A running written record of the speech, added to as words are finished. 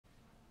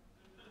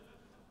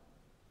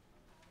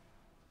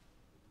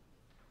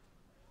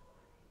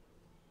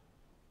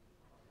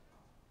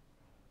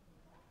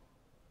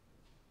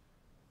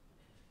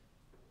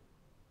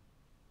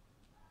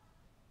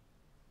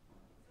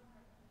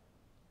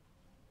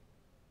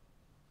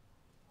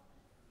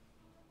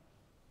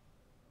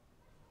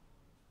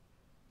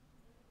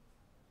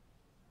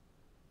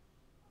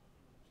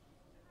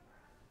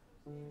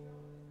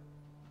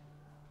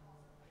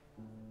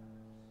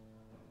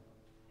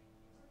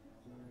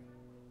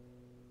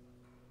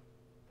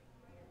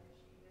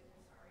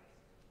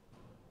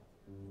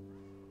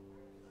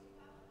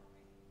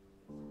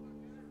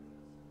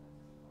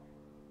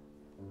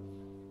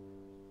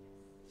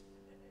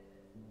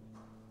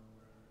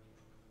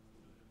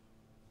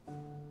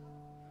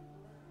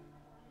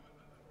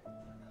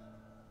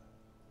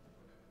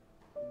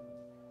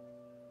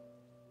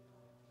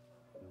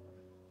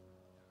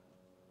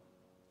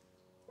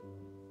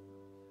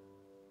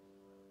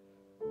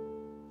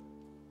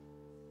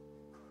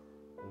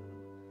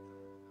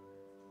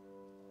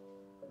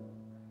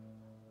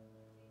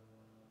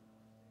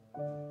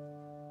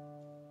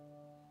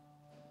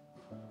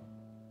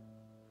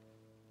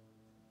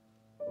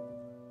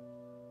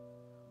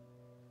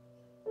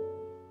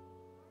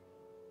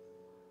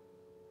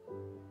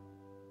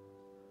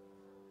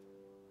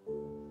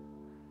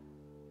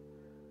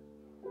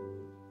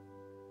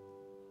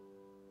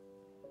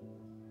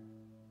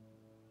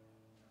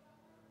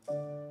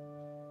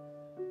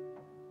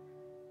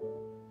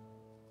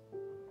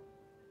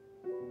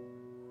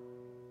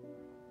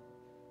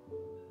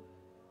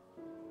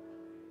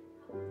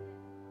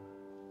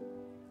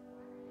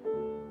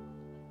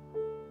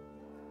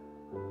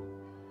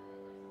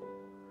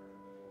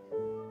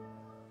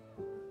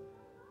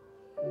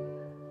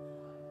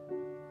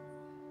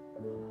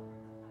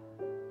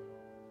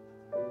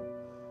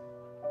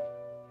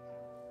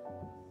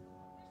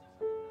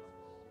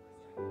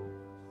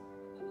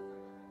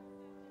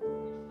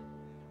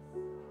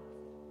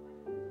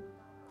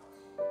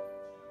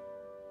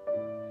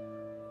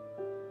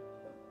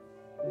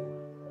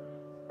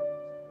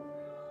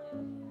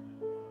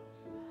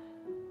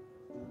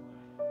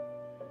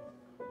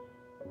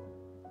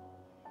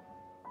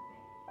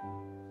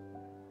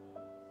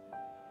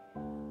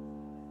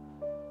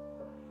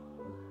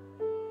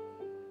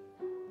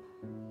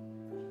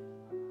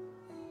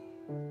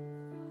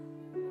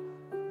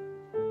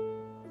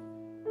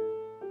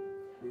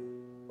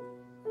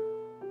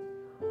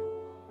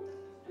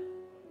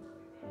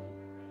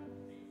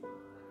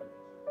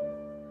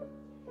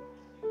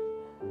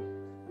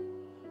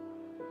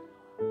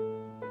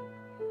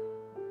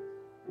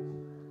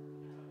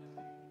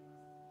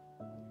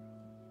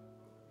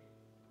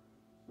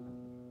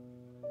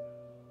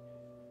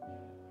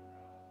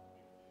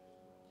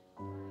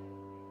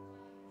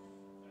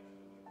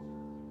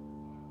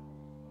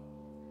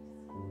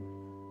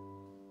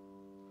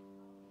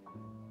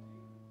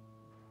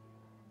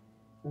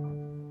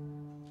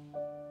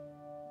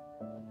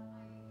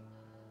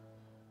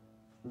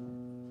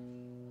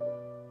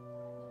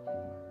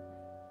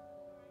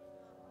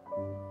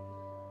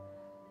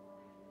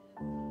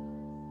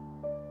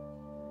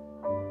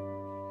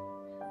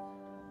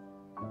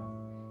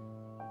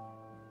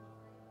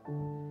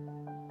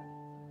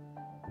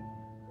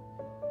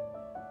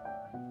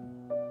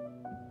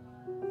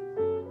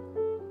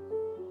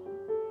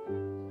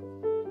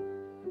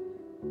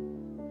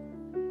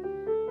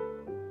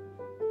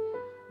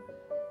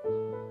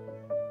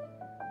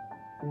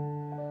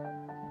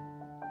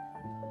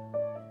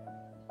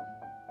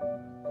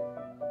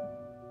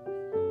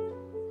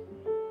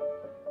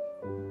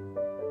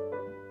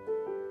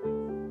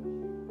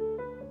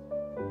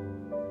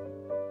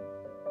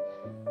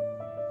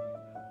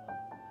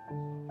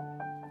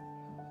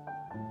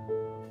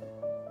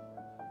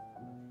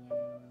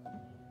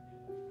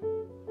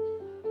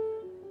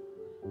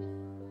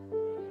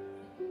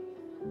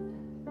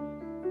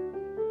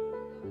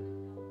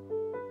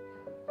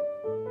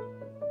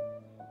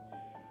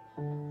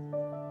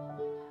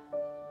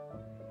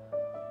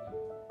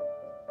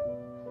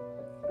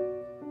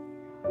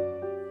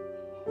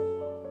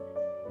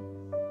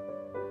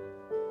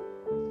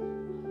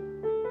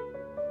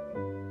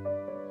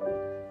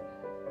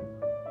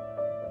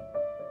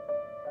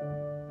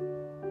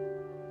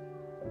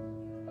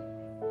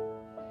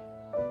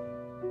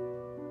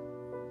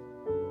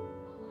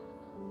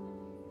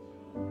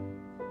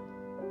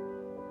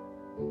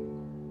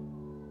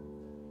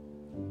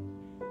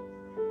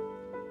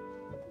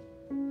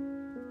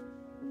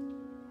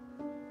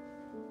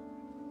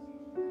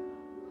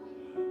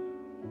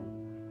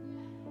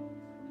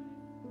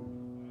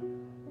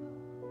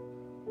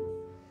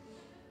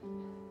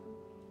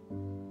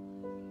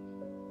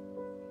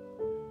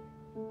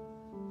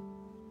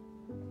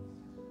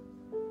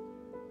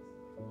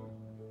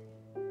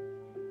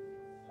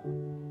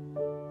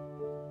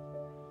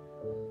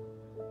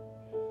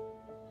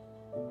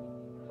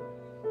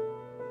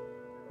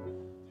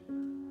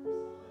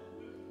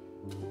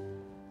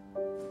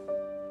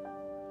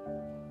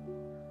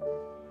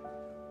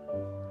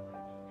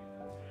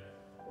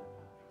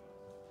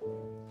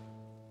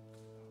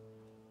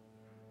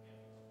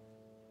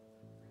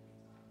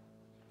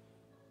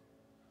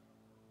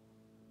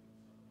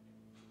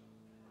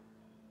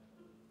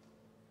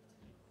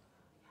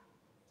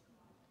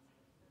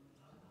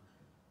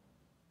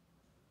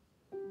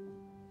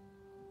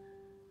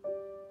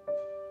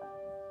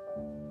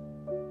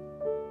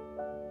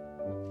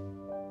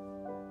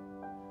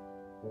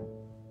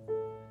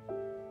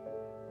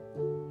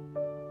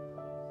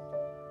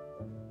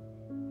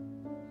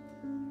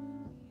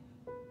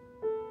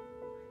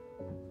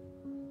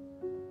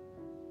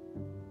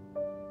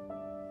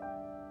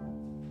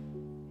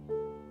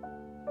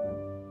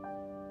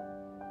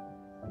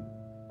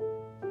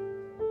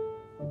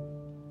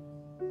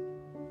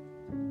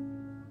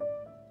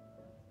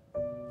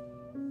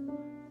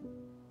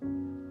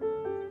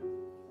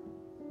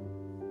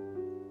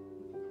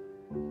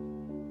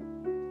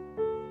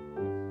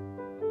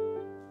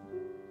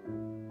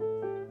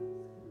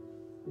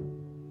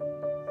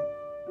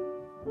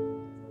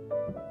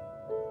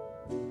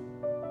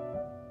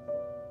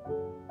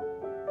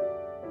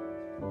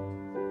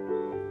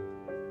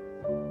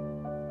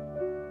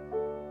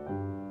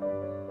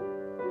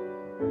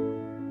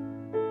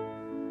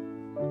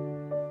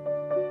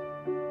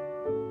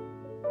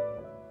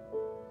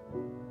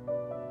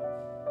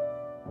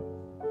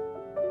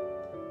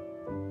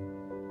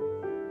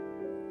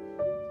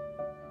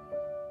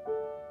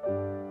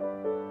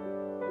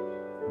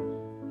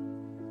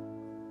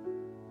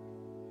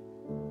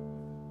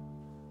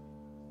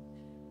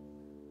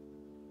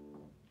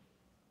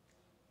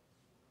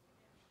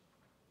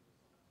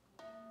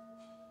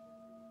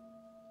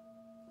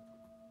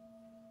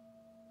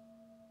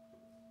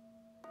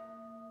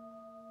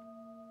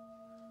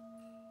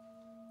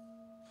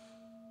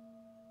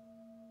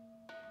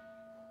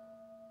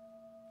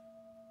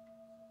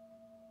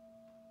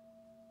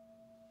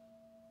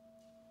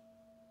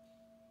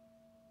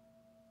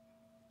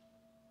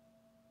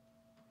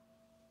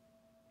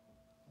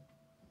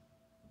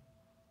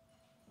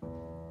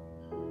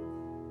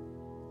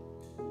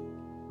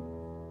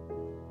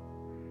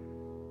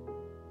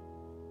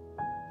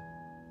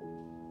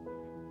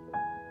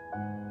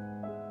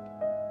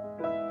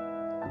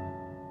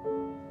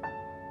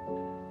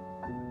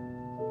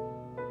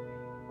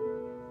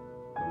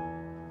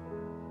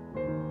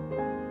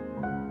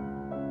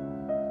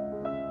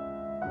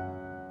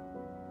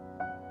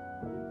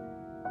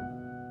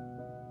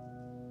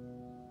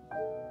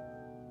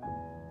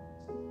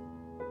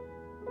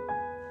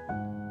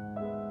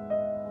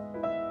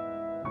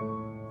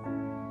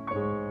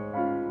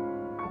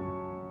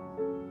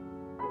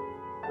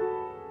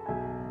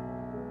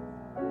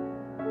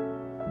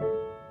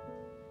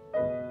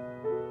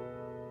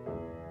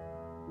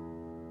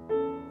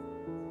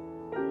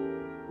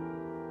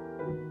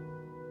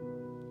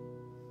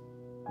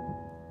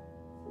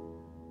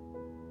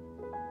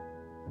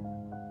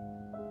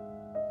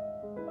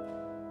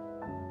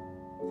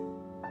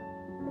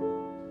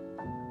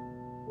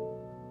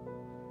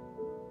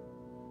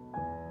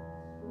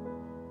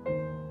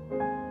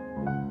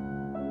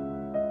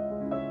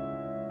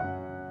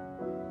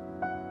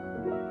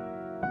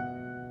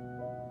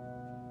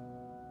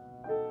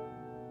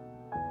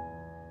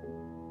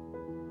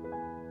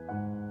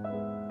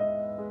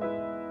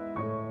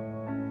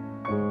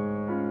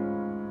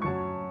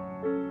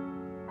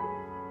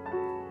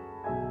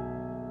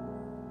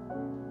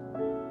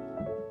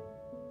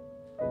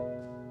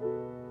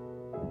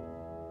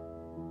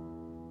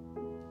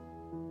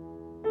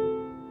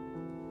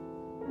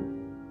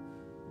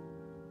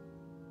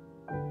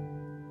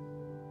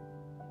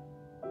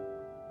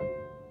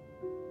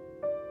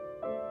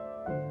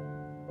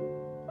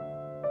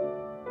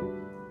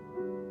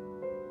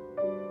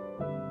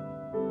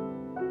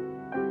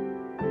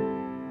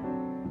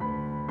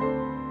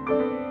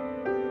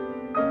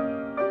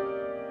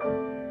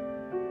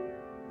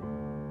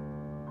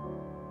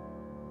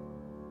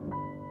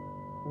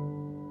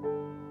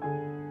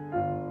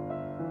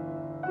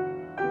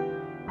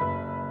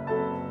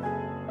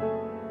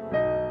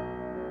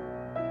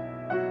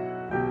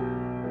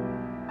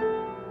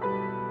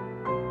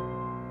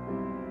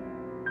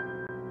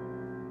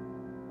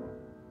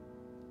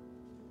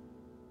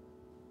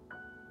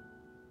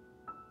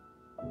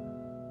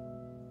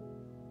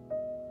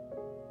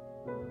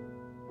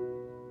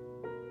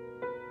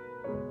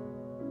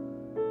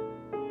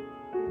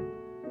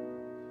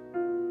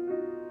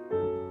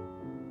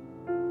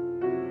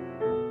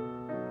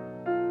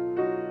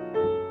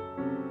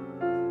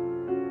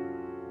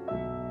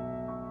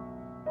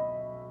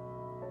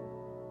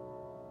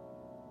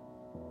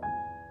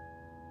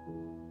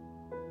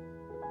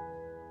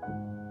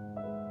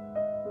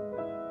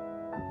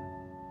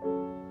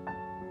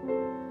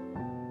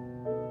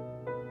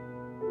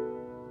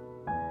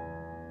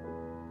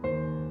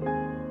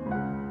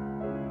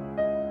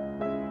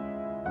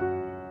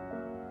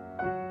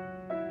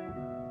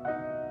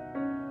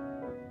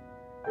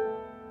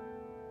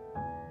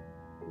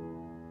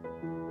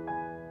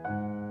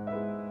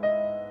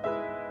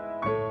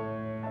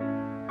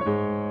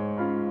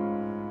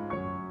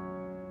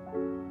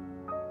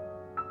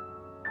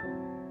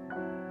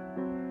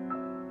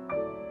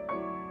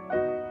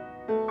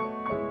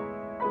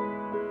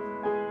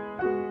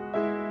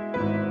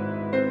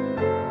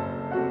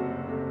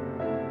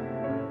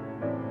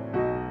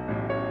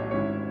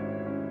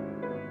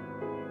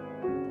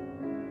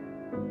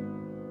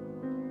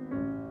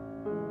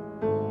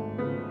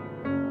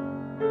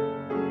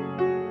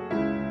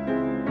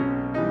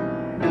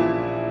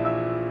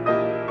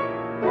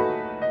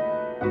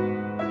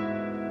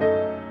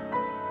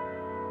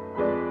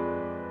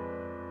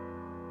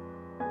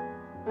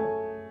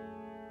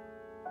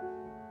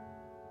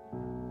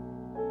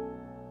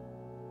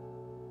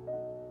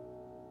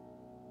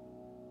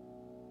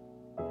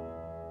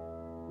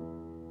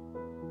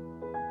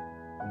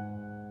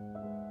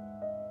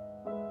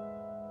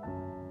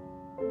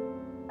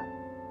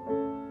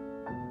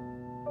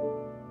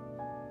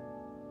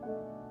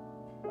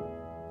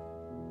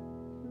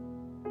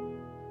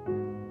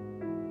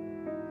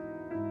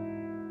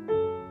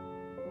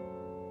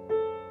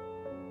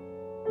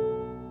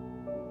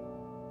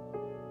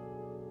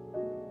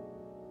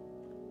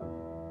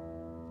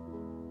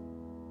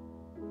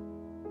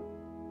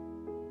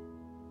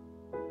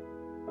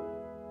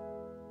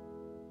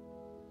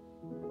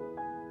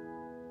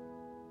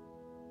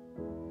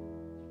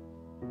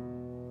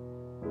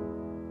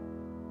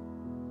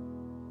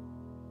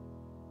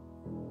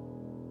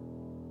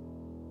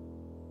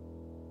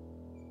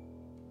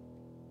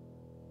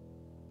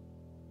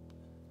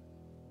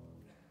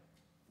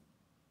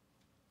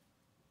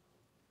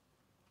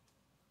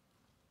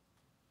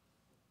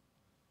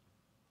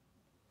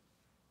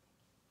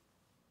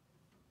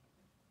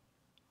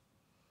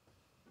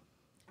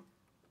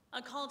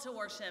A call to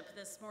worship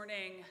this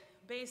morning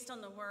based on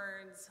the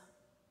words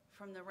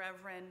from the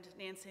Reverend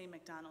Nancy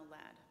McDonald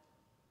Ladd.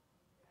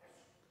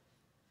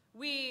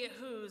 We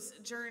whose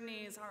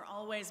journeys are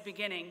always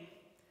beginning,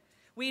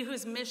 we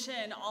whose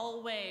mission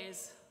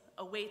always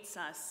awaits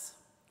us,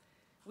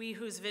 we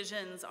whose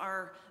visions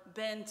are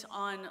bent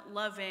on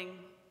loving,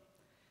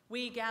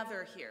 we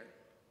gather here.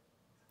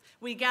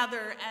 We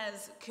gather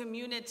as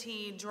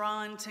community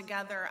drawn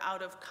together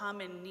out of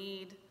common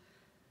need.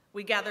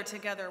 We gather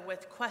together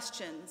with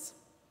questions,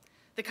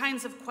 the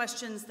kinds of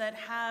questions that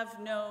have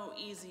no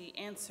easy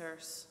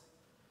answers.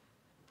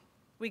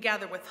 We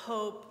gather with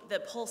hope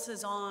that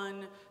pulses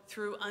on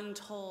through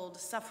untold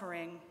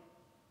suffering.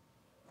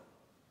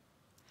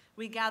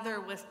 We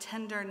gather with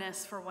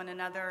tenderness for one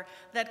another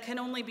that can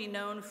only be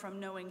known from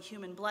knowing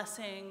human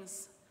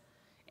blessings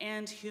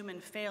and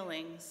human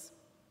failings.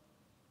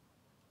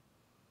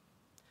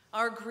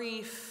 Our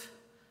grief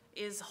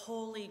is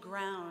holy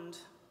ground.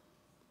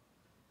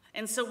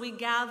 And so we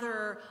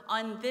gather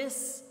on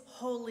this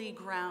holy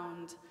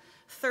ground,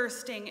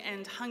 thirsting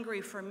and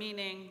hungry for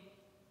meaning,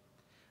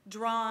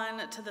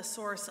 drawn to the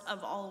source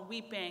of all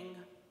weeping,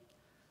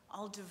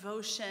 all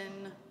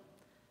devotion,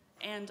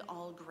 and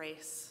all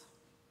grace.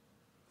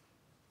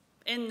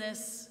 In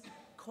this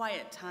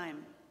quiet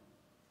time,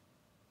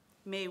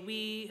 may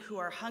we who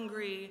are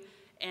hungry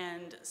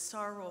and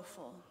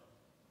sorrowful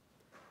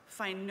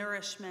find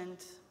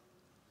nourishment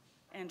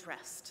and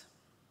rest.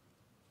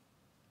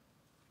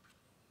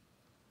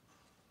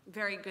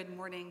 Very good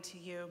morning to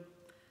you.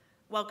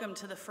 Welcome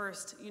to the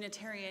First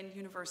Unitarian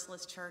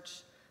Universalist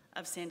Church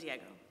of San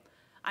Diego.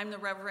 I'm the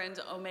Reverend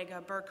Omega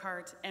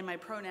Burckhardt, and my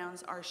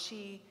pronouns are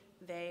she,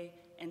 they,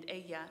 and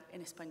ella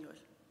in Espanol.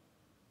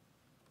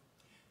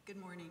 Good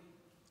morning.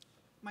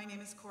 My name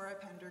is Cora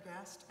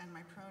Pendergast, and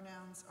my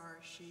pronouns are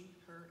she,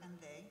 her, and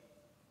they.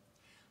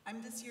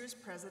 I'm this year's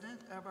president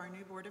of our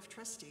new Board of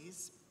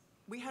Trustees.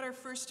 We had our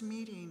first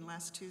meeting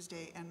last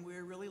Tuesday, and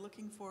we're really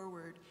looking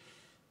forward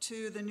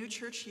to the new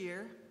church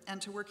year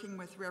and to working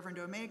with Reverend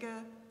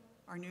Omega,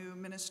 our new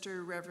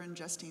minister, Reverend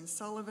Justine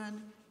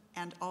Sullivan,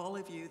 and all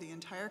of you, the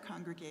entire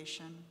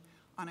congregation,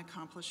 on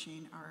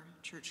accomplishing our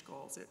church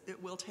goals.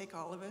 It will take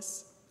all of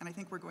us, and I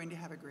think we're going to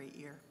have a great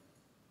year.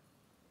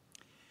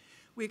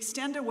 We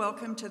extend a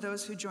welcome to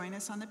those who join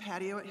us on the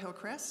patio at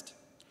Hillcrest,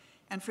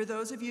 and for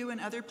those of you in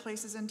other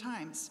places and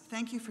times,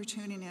 thank you for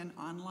tuning in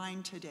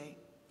online today.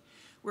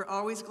 We're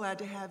always glad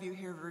to have you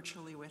here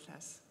virtually with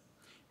us.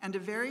 And a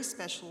very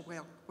special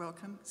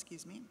welcome,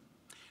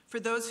 for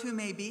those who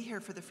may be here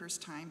for the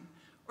first time,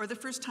 or the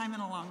first time in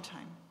a long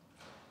time.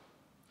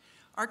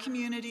 Our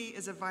community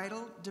is a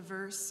vital,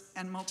 diverse,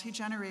 and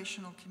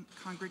multi-generational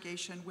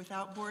congregation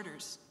without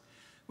borders,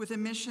 with a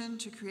mission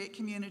to create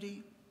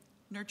community,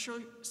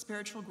 nurture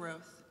spiritual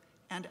growth,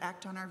 and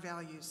act on our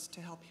values to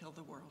help heal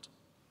the world.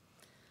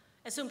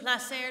 Es un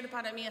placer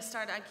para mí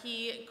estar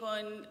aquí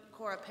con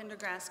Cora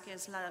Pendergast, que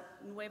es la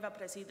nueva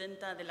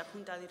presidenta de la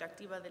Junta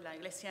Directiva de la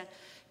Iglesia,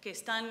 que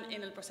están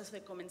en el proceso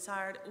de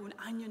comenzar un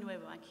año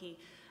nuevo aquí,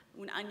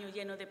 un año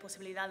lleno de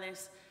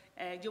posibilidades.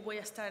 Yo voy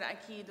a estar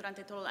aquí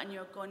durante todo el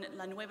año con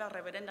la nueva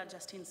reverenda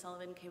Justine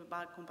Sullivan, que va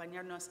a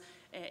acompañarnos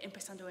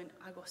empezando en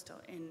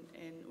agosto,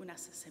 en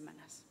unas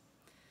semanas.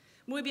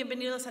 Muy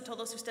bienvenidos a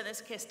todos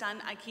ustedes que están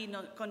aquí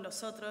con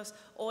nosotros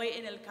hoy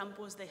en el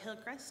campus de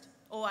Hillcrest,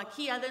 o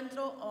aquí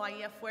adentro o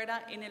ahí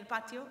afuera en el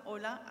patio.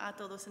 Hola a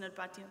todos en el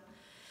patio.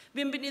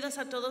 Bienvenidos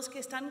a todos que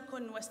están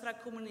con nuestra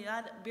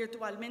comunidad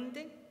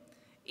virtualmente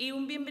y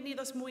un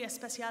bienvenidos muy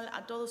especial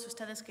a todos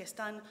ustedes que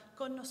están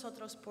con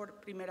nosotros por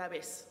primera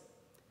vez.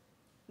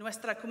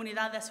 Nuestra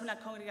comunidad es una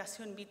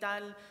congregación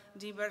vital,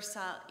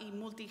 diversa y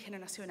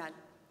multigeneracional,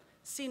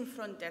 sin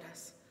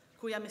fronteras,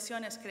 cuya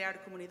misión es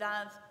crear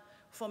comunidad,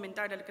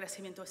 fomentar el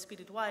crecimiento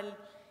espiritual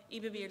y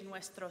vivir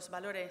nuestros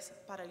valores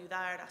para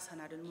ayudar a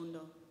sanar el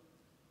mundo.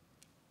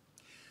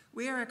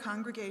 We are a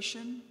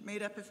congregation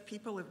made up of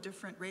people of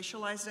different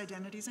racialized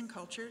identities and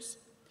cultures,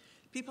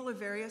 people of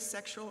various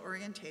sexual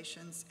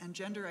orientations and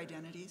gender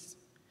identities,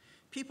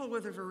 people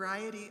with a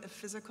variety of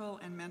physical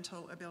and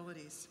mental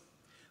abilities.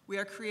 We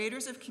are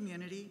creators of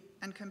community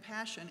and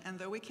compassion, and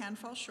though we can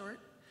fall short,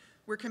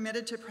 we're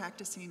committed to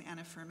practicing and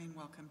affirming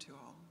welcome to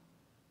all.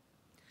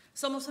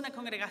 Somos una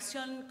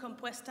congregación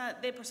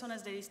compuesta de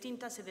personas de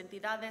distintas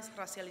identidades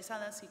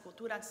racializadas y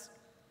culturas,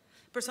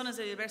 personas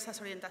de diversas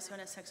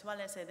orientaciones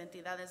sexuales e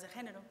identidades de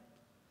género,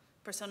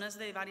 personas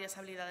de varias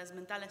habilidades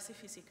mentales y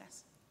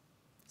físicas.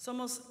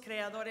 Somos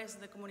creadores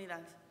de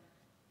comunidad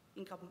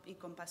y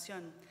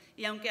compasión,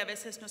 y aunque a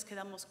veces nos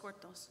quedamos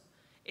cortos,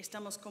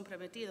 estamos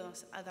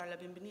comprometidos a dar la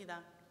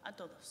bienvenida a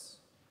todos.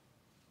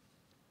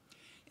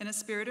 In a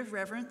spirit of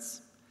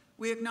reverence,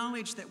 we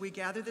acknowledge that we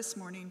gather this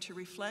morning to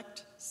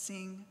reflect,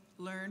 sing,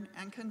 learn,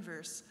 and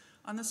converse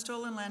on the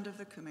stolen land of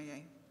the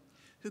Kumeyaay,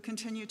 who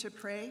continue to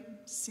pray,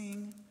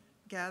 sing,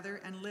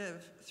 gather, and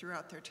live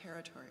throughout their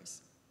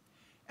territories.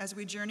 As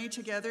we journey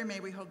together, may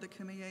we hold the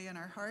Kumeyaay in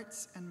our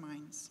hearts and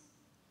minds.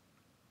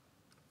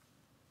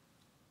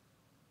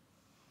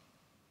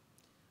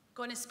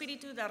 Con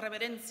espíritu de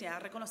reverencia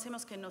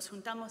reconocemos que nos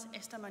juntamos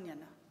esta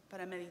mañana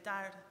para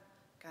meditar,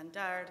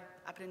 cantar,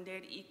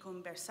 aprender y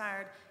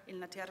conversar en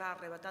la tierra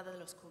arrebatada de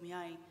los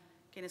Kumeyaay,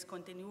 quienes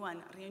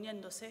continúan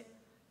reuniéndose,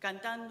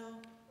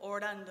 cantando,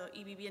 orando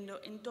y viviendo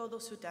en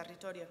todo su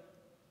territorio.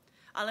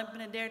 Al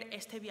emprender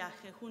este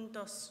viaje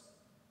juntos,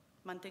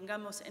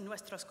 mantengamos en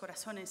nuestros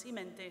corazones y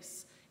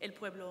mentes el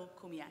pueblo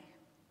Kumeyaay.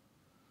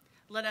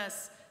 Let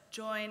us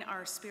join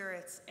our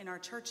spirits in our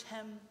church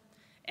hymn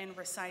and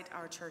recite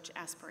our church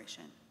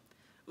aspiration.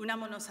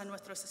 Unámonos a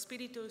nuestros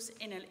espíritus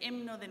en el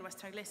himno de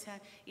nuestra iglesia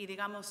y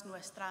digamos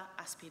nuestra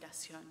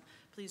aspiración.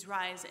 Please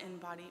rise in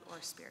body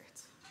or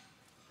spirit.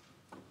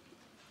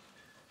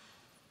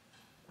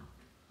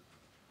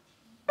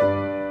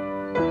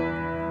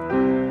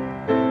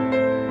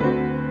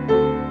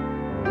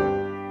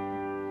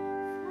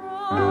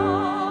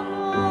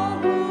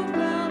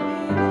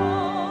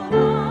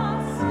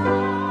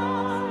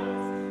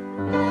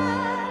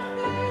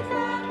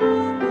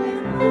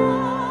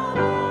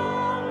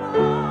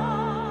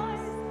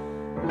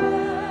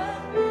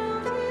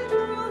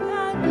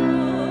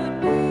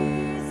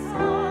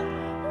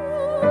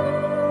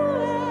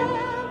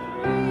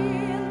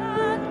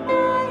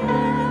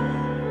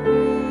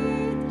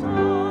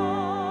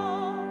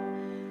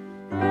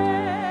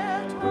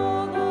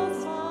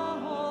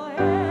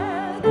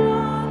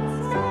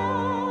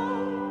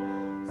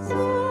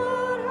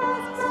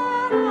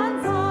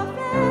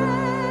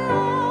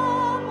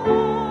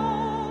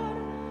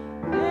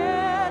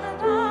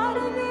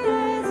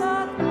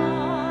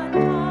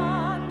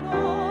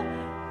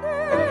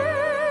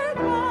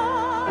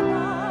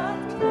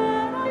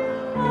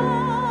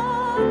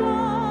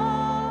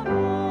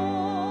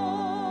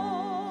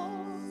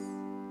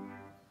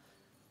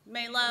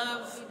 May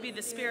love be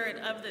the spirit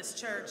of this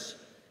church.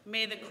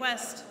 May the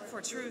quest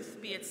for truth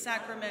be its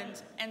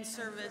sacrament and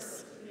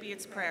service be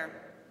its prayer.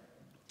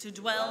 To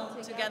dwell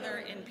together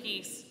in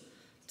peace,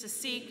 to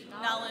seek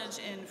knowledge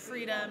in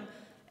freedom,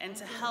 and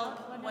to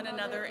help one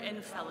another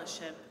in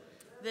fellowship.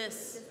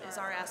 This is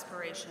our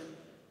aspiration.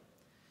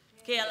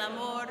 Que el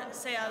amor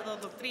sea la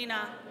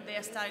doctrina de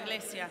esta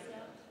iglesia,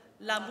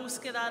 la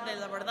búsqueda de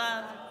la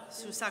verdad,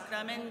 su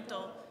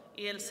sacramento,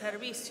 y el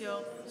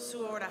servicio, su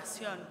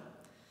oración.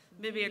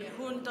 Vivir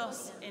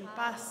juntos en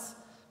paz,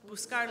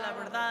 buscar la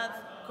verdad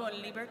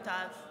con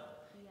libertad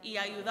y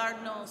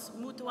ayudarnos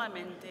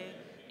mutuamente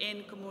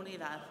en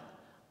comunidad.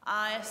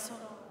 A eso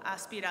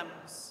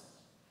aspiramos.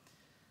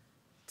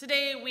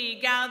 Today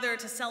we gather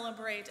to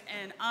celebrate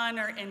and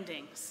honor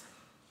endings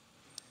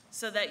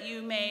so that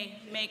you may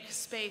make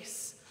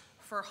space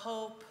for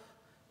hope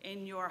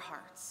in your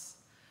hearts.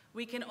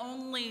 We can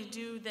only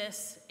do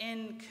this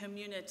in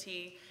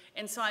community,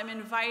 and so I'm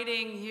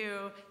inviting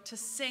you to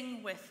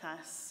sing with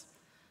us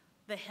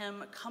the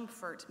hymn,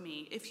 Comfort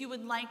Me. If you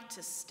would like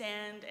to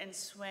stand and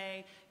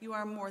sway, you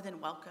are more than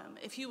welcome.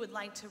 If you would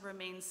like to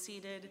remain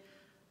seated,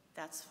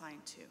 that's fine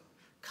too.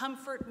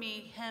 Comfort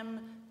Me, hymn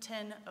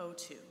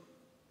 1002.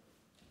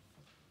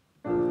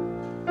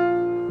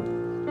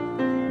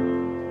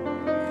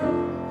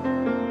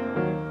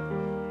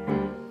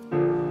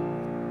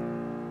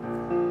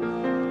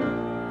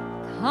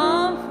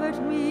 Comfort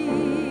me,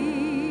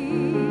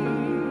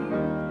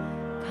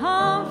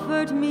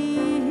 comfort me.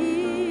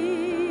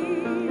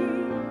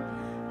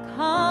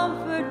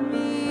 Comfort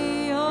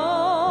me,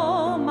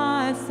 oh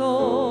my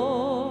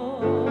soul.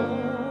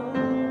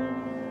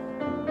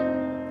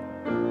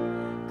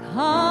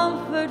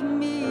 Comfort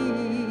me,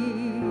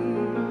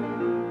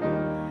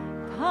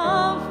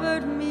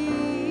 comfort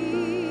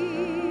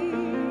me,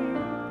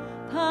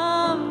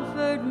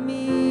 comfort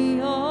me,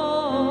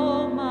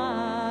 oh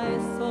my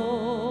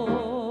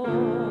soul.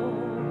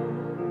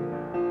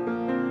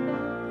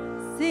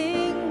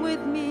 Sing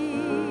with me.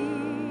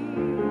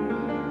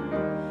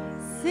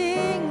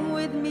 Sing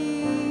with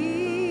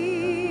me.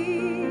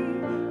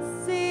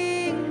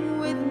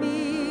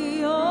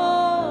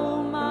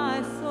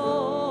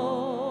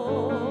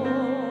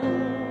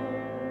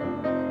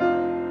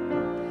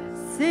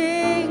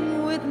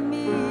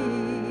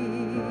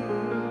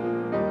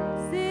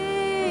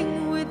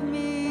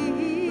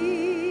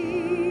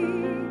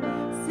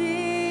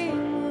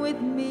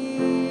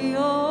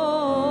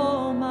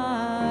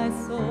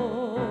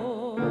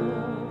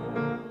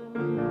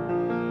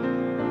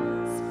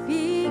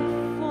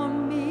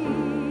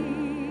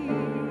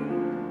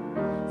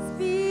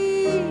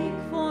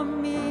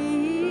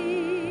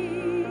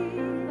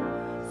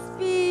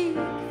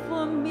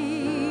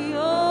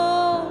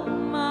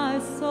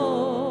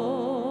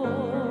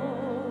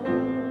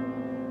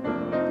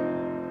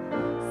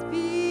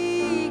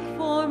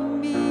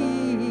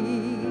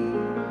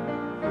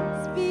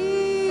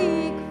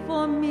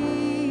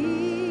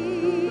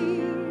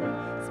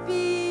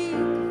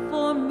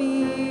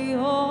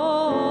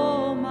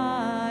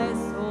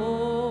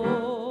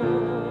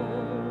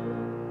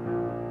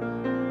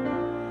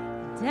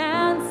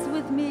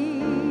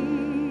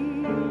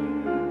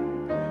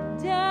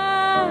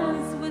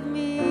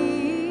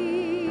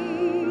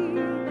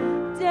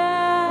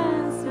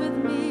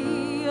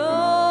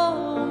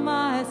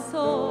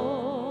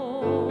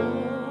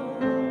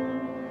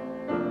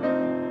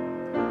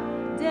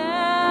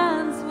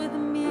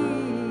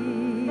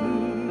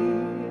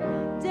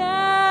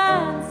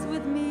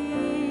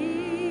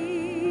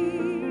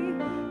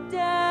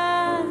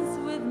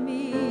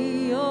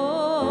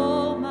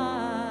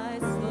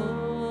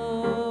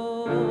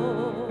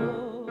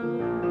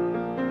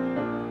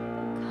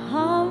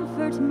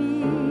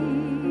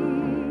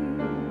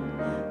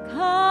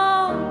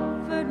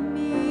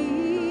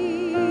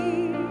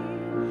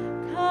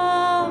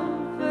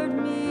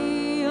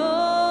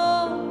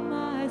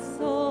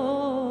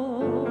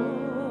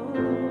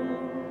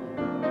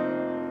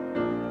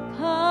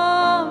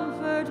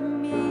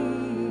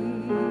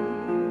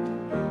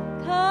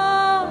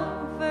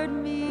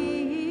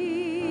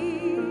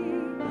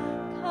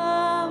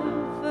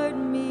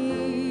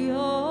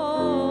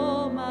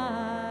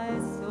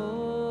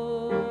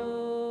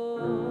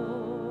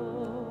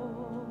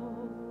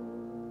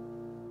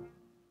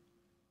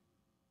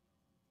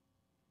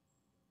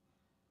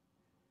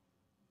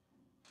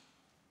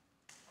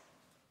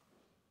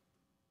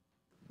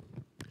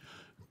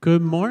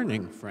 Good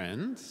morning,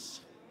 friends.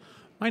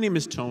 My name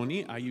is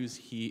Tony. I use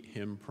he,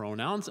 him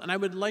pronouns, and I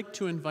would like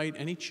to invite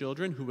any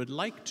children who would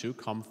like to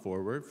come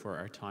forward for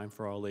our Time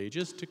for All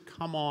Ages to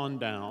come on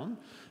down.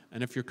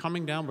 And if you're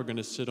coming down, we're going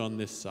to sit on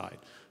this side.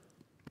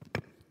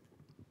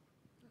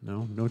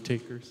 No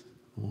takers?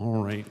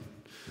 All right.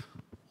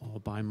 All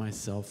by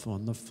myself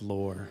on the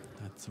floor.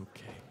 That's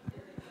okay.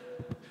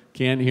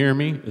 Can't hear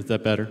me? Is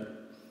that better?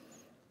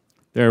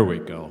 There we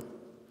go.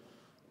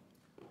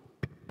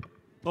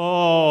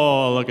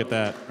 Oh, look at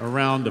that. A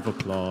round of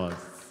applause.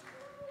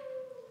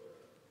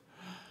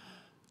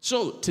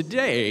 So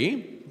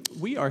today,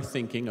 we are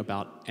thinking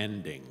about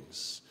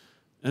endings.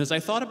 And as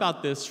I thought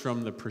about this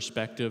from the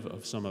perspective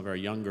of some of our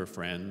younger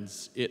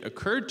friends, it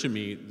occurred to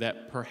me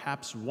that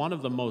perhaps one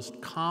of the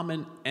most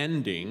common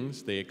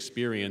endings they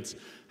experience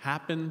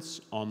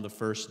happens on the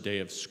first day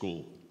of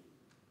school.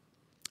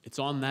 It's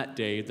on that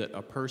day that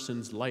a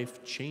person's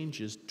life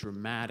changes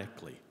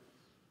dramatically.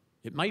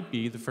 It might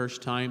be the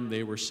first time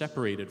they were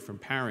separated from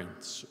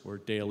parents or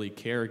daily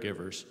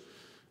caregivers.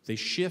 They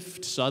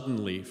shift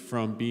suddenly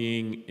from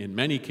being, in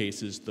many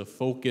cases, the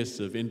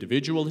focus of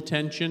individual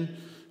attention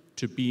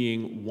to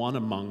being one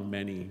among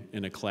many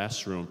in a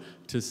classroom,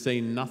 to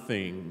say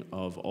nothing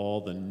of all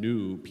the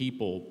new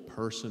people,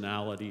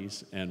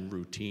 personalities, and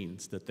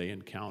routines that they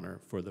encounter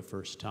for the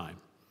first time.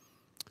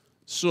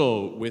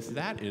 So, with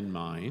that in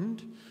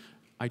mind,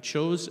 I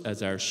chose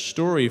as our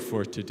story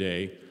for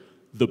today,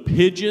 The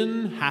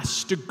Pigeon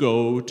Has to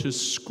Go to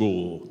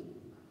School.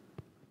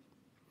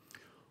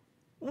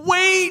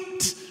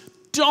 Wait!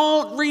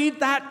 Don't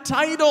read that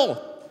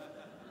title!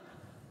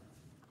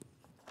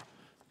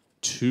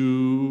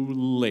 Too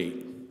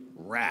late.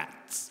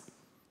 Rats.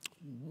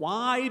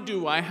 Why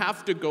do I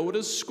have to go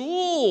to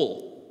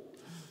school?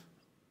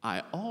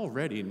 I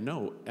already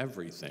know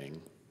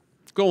everything.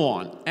 Go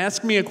on,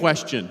 ask me a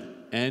question.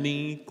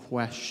 Any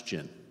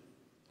question.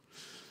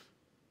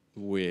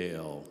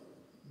 Well,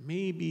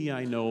 maybe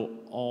I know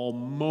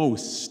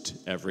almost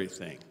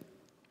everything.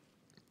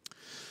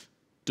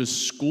 Does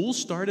school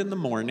start in the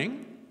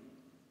morning?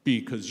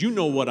 Because you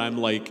know what I'm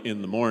like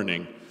in the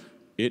morning.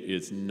 It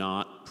is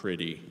not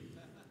pretty.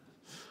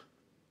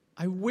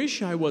 I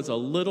wish I was a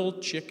little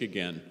chick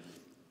again.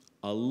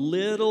 A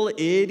little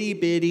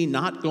itty-bitty,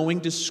 not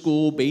going to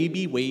school,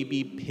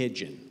 baby-wavy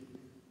pigeon.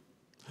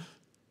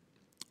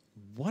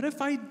 What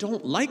if I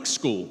don't like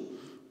school?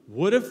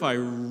 What if I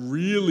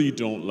really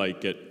don't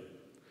like it?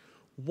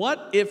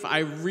 What if I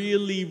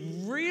really,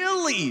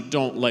 really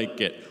don't like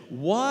it?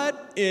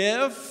 What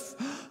if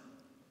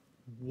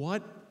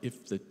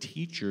the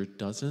teacher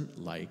doesn't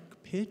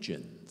like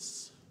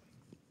pigeons?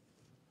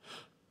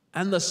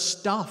 And the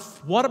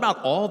stuff. What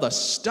about all the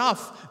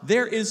stuff?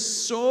 There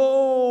is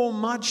so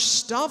much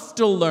stuff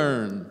to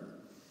learn.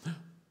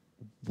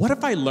 What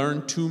if I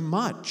learn too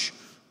much?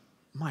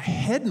 My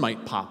head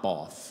might pop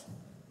off.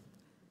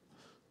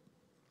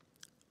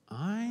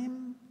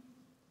 I'm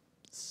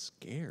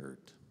scared.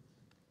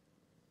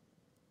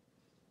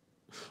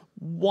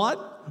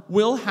 What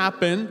will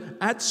happen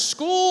at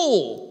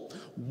school?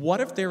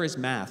 What if there is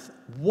math?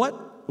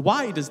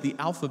 Why does the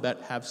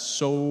alphabet have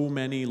so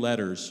many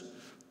letters?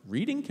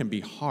 Reading can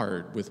be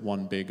hard with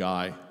one big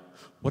eye.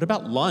 What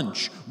about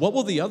lunch? What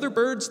will the other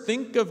birds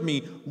think of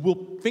me?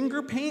 Will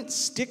finger paint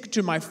stick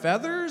to my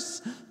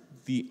feathers?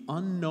 The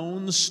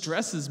unknown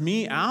stresses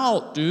me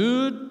out,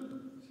 dude.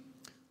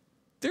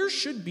 There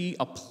should be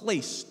a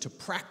place to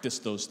practice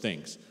those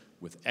things,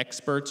 with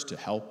experts to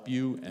help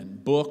you,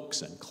 and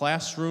books and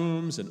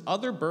classrooms and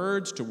other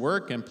birds to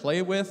work and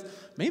play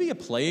with, maybe a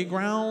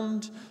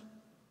playground.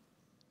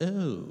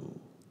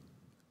 Oh,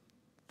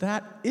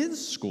 that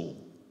is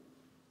school.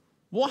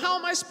 Well, how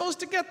am I supposed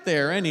to get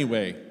there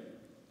anyway?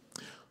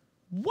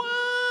 What?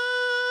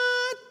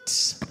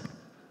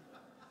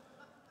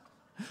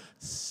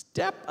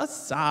 Step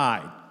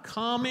aside,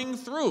 coming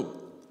through.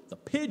 The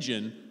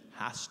pigeon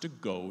has to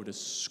go to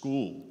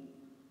school.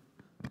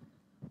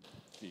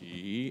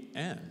 The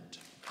end.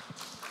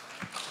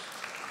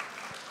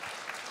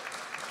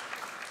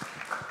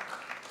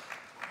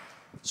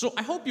 So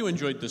I hope you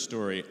enjoyed the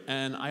story,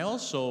 and I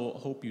also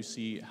hope you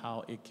see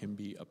how it can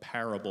be a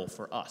parable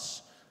for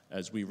us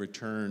as we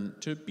return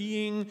to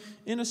being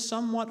in a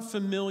somewhat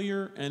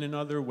familiar and in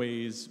other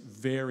ways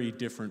very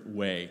different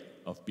way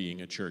of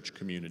being a church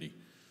community.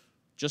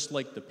 Just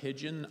like the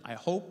pigeon, I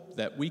hope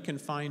that we can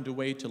find a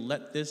way to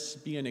let this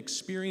be an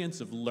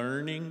experience of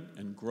learning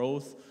and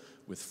growth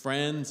with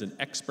friends and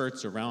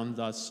experts around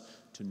us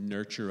to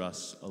nurture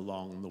us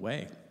along the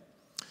way.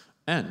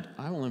 And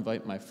I will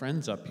invite my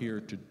friends up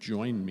here to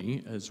join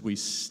me as we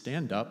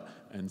stand up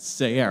and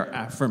say our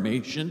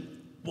affirmation.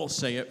 We'll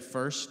say it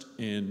first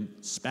in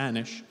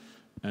Spanish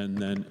and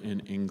then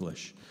in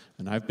English.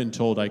 And I've been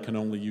told I can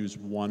only use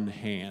one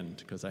hand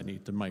because I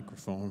need the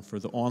microphone for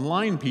the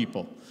online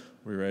people.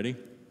 We ready?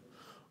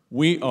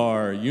 We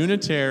are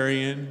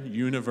Unitarian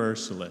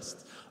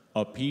Universalists,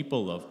 a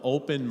people of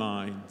open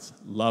minds,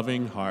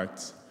 loving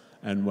hearts,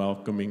 and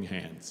welcoming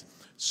hands.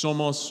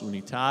 Somos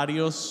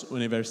unitarios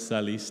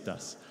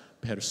universalistas,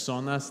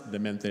 personas de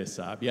mentes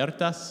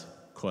abiertas,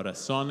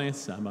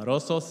 corazones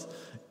amorosos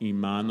y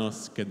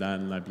manos que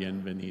dan la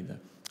bienvenida.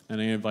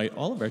 And I invite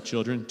all of our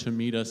children to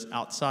meet us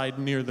outside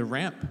near the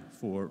ramp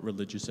for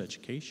religious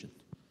education.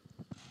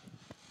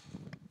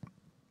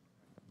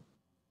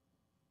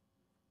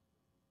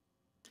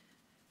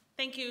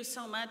 Thank you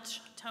so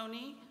much,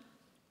 Tony,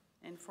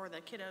 and for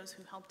the kiddos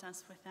who helped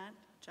us with that.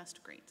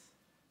 Just great.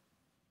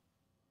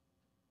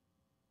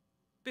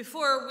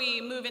 Before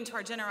we move into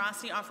our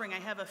generosity offering, I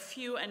have a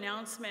few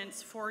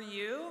announcements for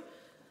you.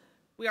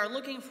 We are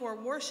looking for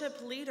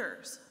worship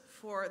leaders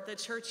for the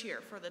church year,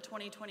 for the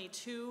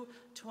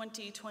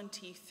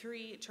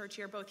 2022-2023 church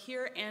year, both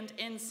here and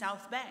in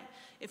South Bay.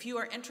 If you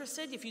are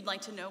interested, if you'd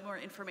like to know more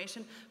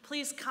information,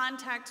 please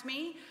contact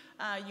me.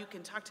 You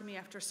can talk to me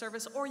after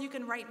service, or you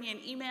can write me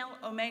an email,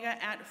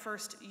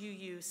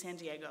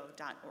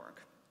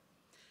 omega@firstuusandiego.org.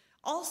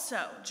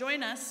 Also,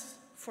 join us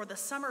for the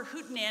Summer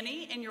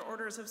Hootenanny in your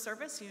orders of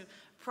service. You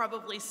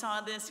probably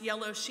saw this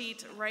yellow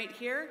sheet right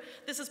here.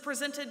 This is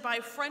presented by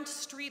Front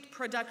Street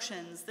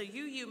Productions, the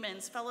UU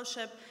Men's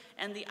Fellowship,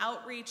 and the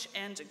Outreach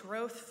and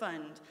Growth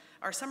Fund.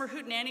 Our Summer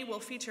Hootenanny will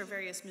feature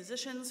various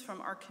musicians from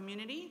our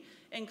community,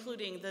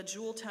 including the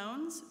Jewel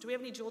Tones. Do we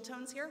have any Jewel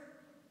Tones here?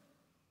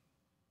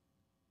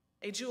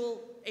 A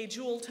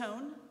jewel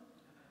tone?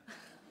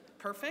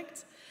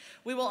 Perfect.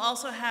 We will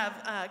also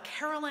have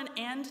Carolyn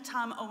and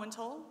Tom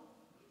Owentoll,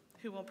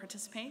 who will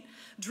participate,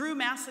 Drew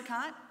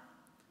Massicott,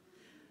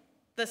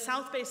 the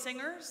South Bay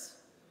Singers,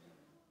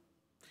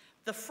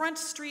 the Front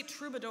Street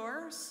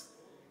Troubadours,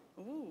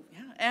 ooh,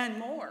 yeah, and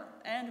more.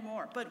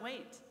 But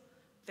wait,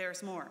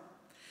 there's more.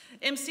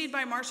 emceed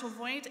by Marshall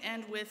Voigt,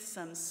 and with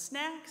some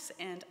snacks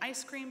and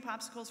ice cream,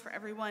 popsicles for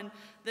everyone.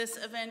 This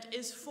event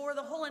is for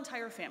the whole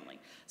entire family.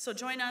 So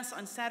join us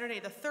on Saturday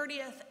the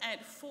 30th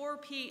at 4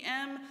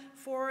 p.m.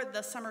 for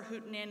the Summer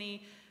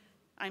Hootenanny.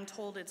 I'm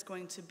told it's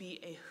going to be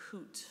a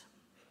hoot.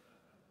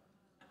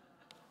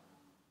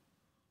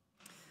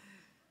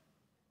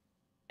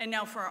 And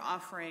now for our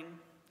offering.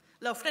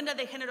 La ofrenda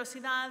de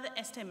generosidad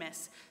este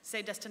mes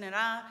se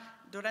destinará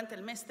durante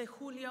el mes de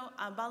julio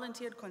a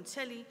Volunteer con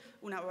Celi,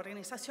 una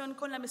organización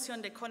con la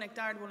misión de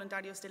conectar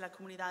voluntarios de la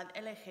comunidad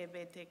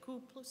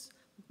LGBTQ+,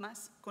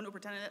 con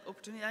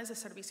oportunidades de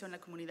servicio en la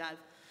comunidad.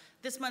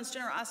 This month's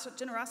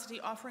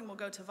generosity offering will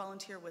go to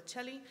Volunteer with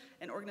Celi,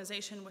 an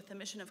organization with the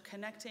mission of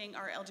connecting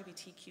our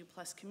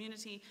LGBTQ+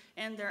 community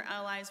and their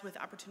allies with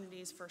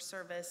opportunities for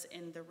service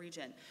in the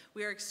region.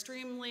 We are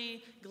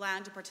extremely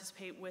glad to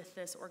participate with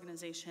this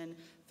organization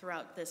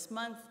throughout this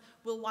month.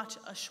 We'll watch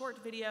a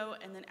short video,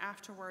 and then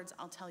afterwards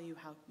I'll tell you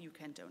how you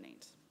can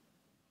donate.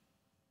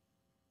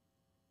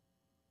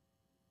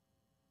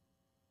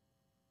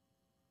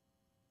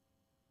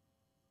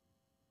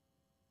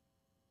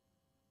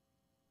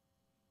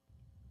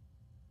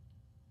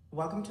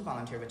 Welcome to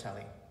Volunteer with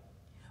Celi,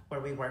 where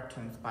we work to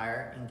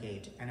inspire,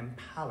 engage, and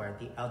empower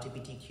the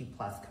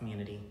LGBTQ+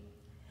 community.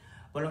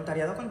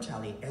 Voluntariado con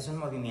Celi es un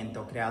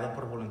movimiento creado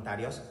por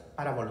voluntarios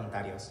para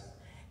voluntarios,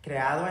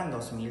 creado en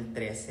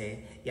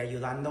 2013 y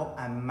ayudando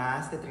a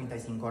más de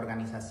 35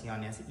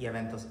 organizaciones y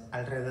eventos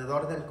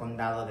alrededor del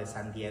condado de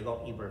San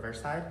Diego y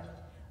Riverside,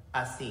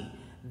 así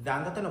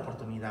dándote la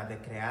oportunidad de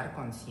crear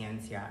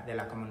conciencia de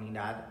la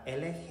comunidad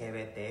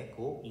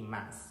LGBTQ y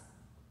más.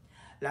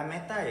 La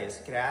meta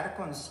es crear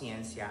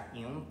conciencia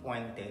y un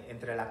puente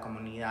entre la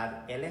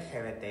comunidad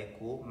LGBTQ+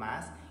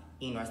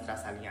 y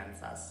nuestras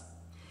alianzas.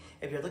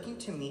 If you're looking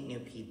to meet new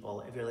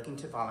people, if you're looking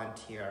to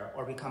volunteer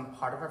or become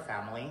part of our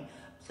family,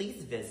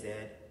 please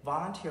visit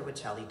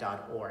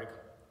volunteerwithceli.org.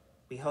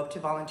 We hope to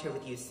volunteer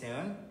with you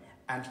soon,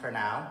 and for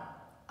now,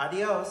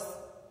 adios.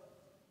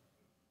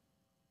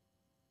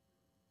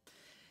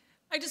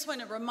 I just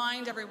want to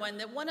remind everyone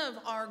that one of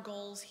our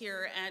goals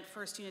here at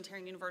First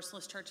Unitarian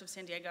Universalist Church of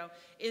San Diego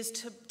is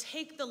to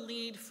take the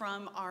lead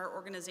from our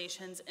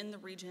organizations in the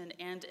region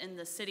and in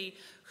the city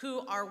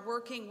who are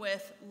working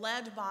with,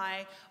 led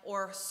by,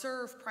 or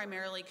serve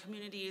primarily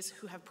communities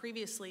who have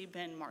previously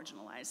been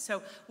marginalized.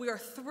 So we are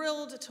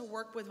thrilled to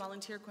work with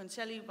Volunteer con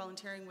Celi,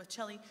 Volunteering with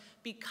Celi,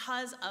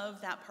 because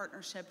of that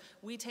partnership.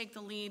 We take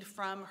the lead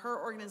from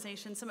her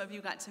organization. Some of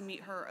you got to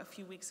meet her a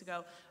few weeks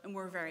ago, and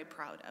we're very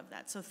proud of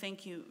that. So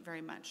thank you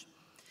very much.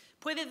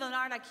 Puede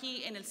donar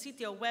aquí en el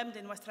sitio web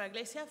de nuestra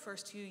iglesia,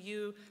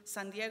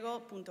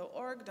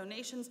 firstusandiego.org,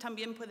 donations.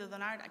 También puede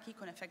donar aquí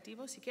con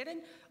efectivo si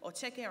quieren, o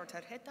cheque o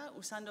tarjeta,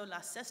 usando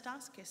las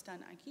cestas que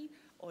están aquí,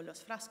 o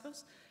los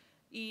frascos.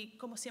 Y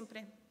como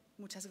siempre,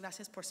 muchas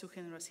gracias por su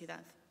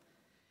generosidad.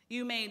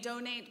 You may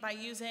donate by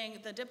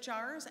using the dip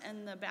jars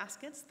and the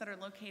baskets that are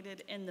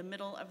located in the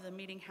middle of the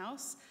meeting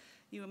house.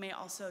 You may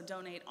also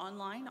donate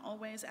online,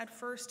 always at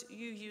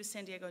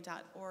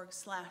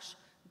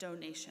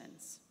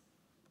firstuusandiego.org/donations.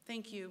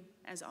 Thank you,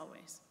 as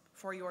always,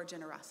 for your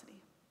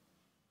generosity.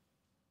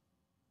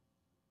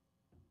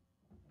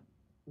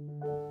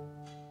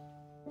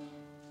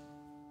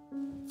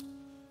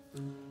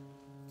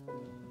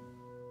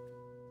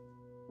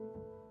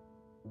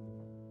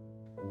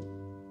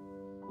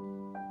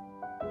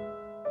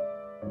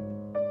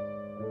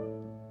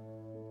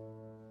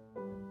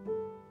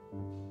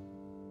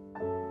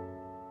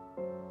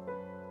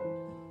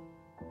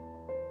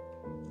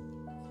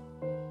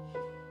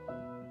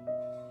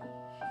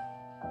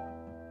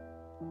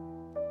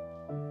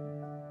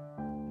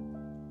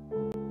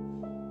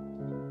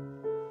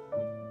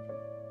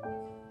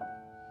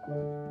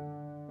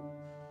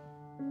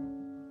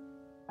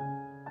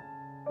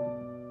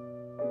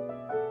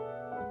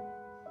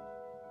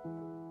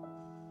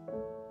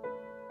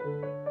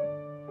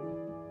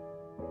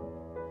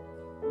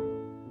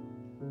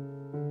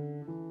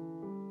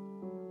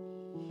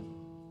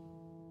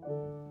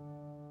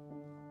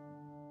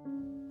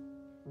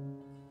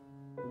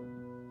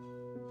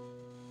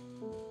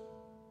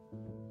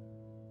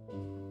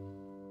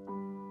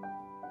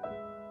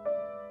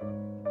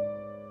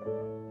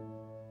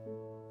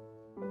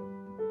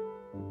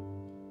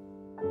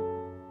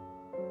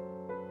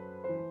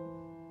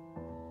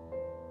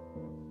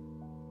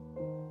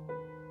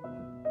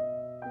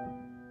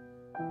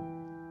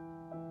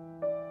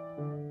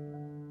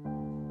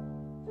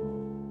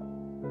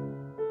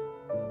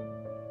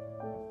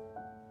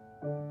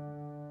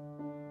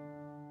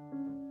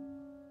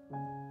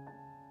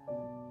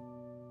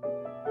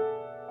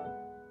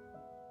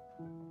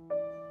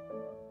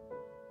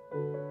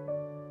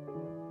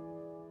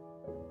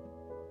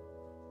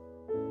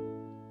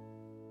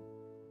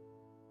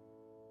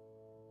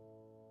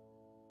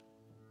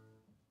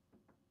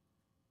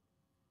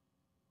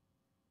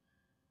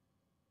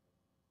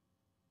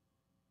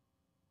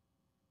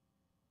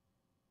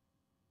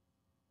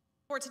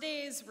 For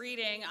today's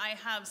reading, I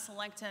have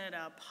selected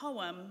a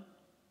poem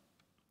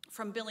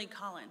from Billy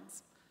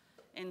Collins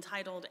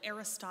entitled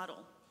Aristotle.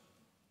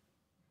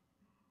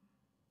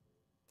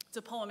 It's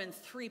a poem in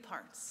 3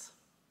 parts.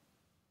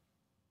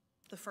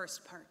 The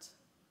first part.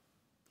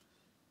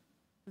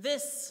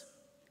 This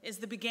is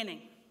the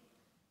beginning.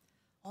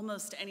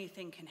 Almost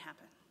anything can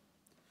happen.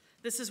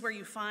 This is where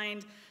you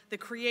find the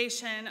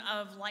creation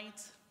of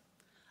light,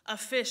 a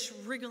fish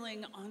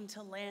wriggling onto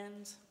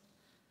land,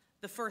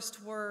 the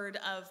first word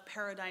of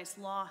paradise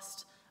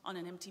lost on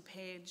an empty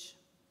page.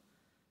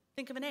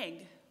 Think of an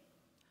egg,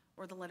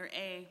 or the letter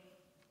A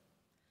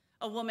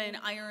woman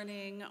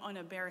ironing on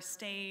a bare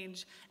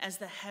stage as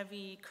the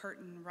heavy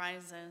curtain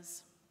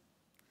rises.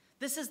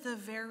 This is the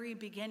very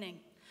beginning.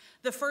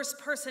 The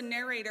first-person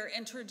narrator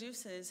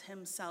introduces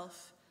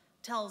himself,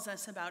 tells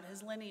us about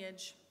his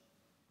lineage.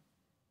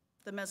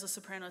 The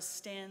mezzo-soprano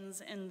stands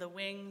in the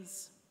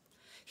wings.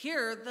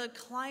 Here, the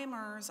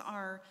climbers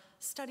are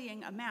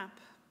studying a map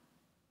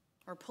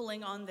or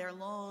pulling on their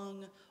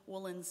long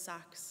woolen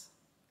socks.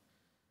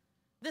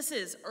 This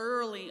is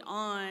early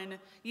on,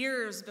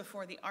 years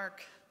before the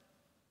ark,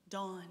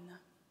 dawn.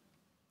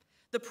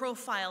 The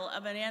profile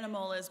of an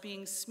animal is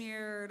being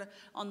smeared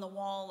on the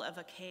wall of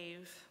a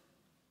cave.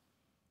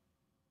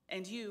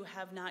 And you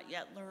have not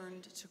yet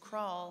learned to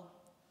crawl.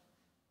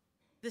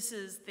 This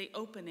is the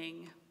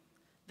opening,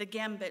 the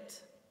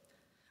gambit,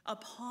 a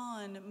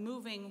pawn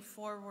moving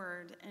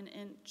forward an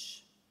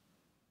inch.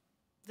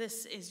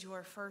 This is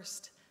your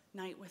first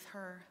night with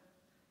her,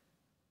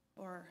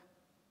 or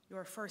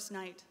your first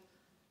night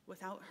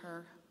without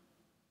her.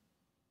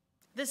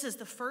 This is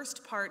the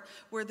first part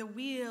where the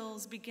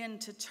wheels begin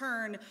to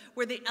turn,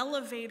 where the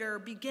elevator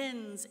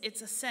begins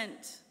its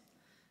ascent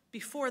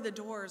before the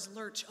doors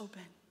lurch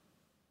open.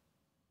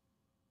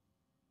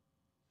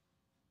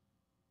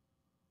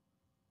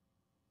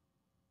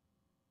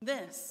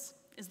 This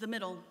is the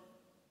middle.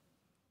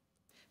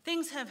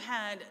 Things have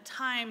had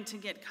time to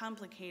get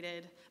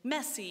complicated,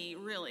 messy,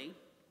 really.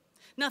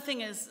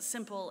 Nothing is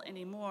simple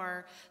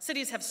anymore.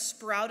 Cities have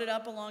sprouted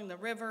up along the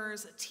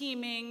rivers,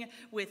 teeming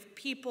with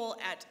people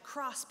at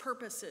cross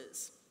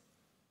purposes.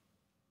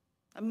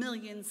 A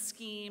million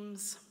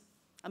schemes,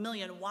 a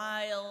million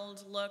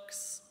wild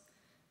looks.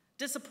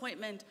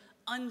 Disappointment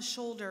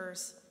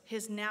unshoulders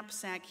his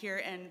knapsack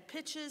here and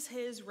pitches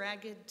his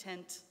ragged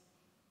tent.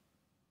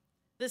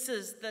 This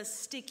is the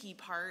sticky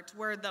part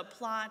where the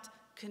plot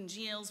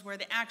congeals, where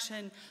the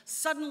action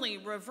suddenly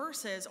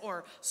reverses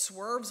or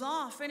swerves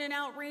off in an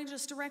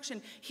outrageous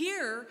direction.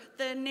 Here,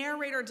 the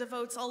narrator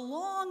devotes a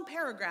long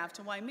paragraph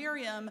to why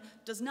Miriam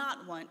does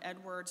not want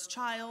Edward's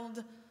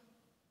child.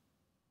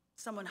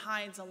 Someone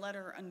hides a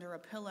letter under a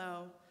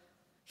pillow.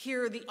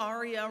 Here, the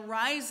aria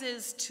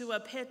rises to a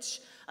pitch,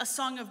 a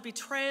song of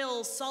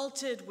betrayal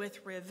salted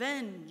with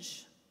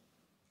revenge.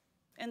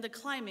 And the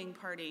climbing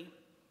party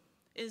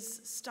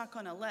is stuck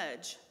on a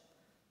ledge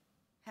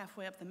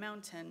halfway up the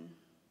mountain.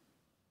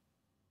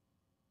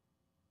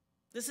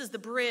 This is the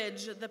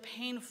bridge, the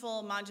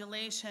painful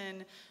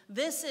modulation.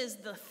 This is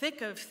the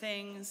thick of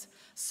things.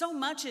 So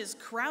much is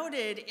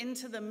crowded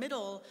into the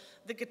middle.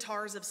 The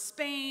guitars of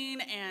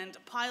Spain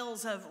and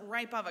piles of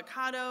ripe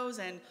avocados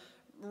and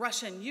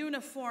Russian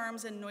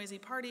uniforms and noisy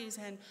parties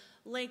and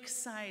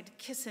lakeside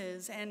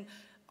kisses and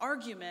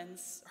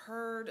arguments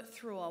heard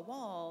through a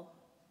wall.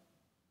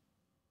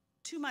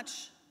 Too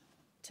much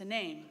to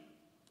name,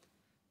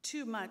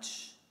 too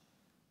much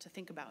to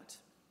think about.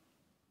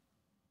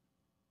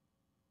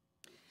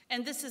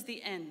 And this is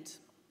the end.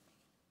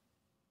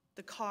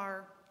 The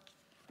car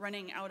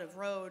running out of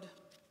road,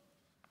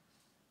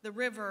 the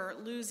river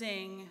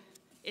losing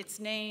its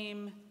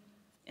name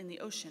in the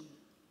ocean,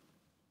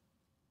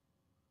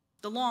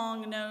 the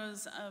long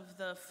nose of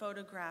the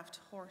photographed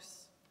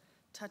horse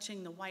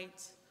touching the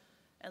white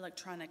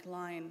electronic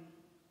line.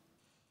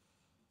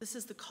 This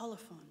is the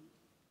colophon,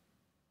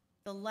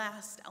 the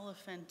last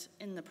elephant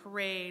in the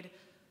parade,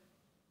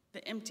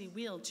 the empty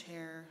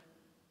wheelchair,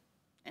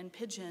 and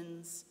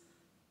pigeons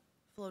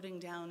floating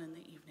down in the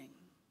evening.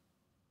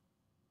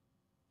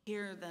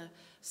 Here, the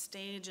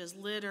stage is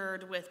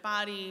littered with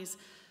bodies.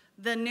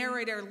 The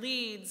narrator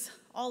leads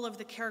all of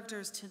the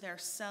characters to their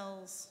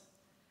cells,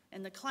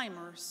 and the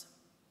climbers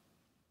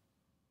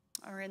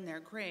are in their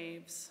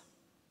graves.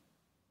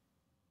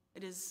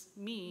 It is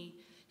me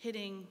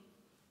hitting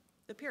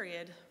the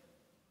period,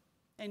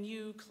 and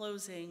you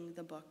closing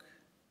the book.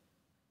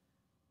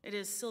 It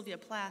is Sylvia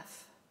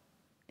Plath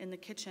in the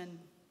kitchen,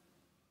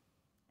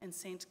 and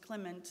Saint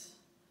Clement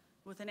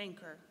with an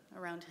anchor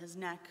around his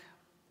neck.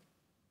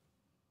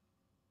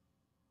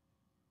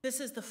 This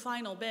is the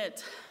final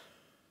bit,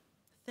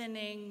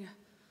 thinning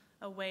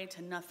away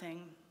to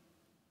nothing.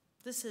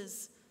 This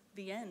is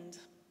the end,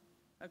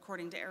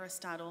 according to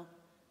Aristotle,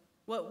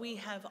 what we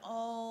have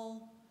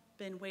all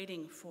been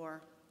waiting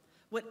for,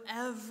 what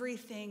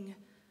everything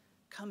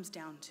comes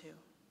down to,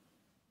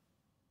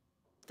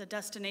 the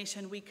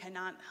destination we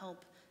cannot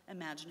help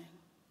imagining,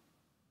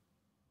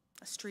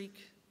 a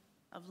streak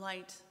of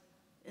light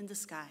in the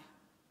sky,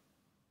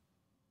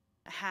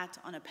 a hat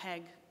on a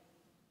peg,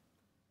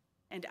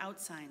 and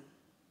outside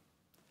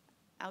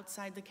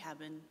the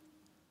cabin,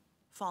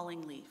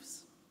 falling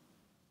leaves.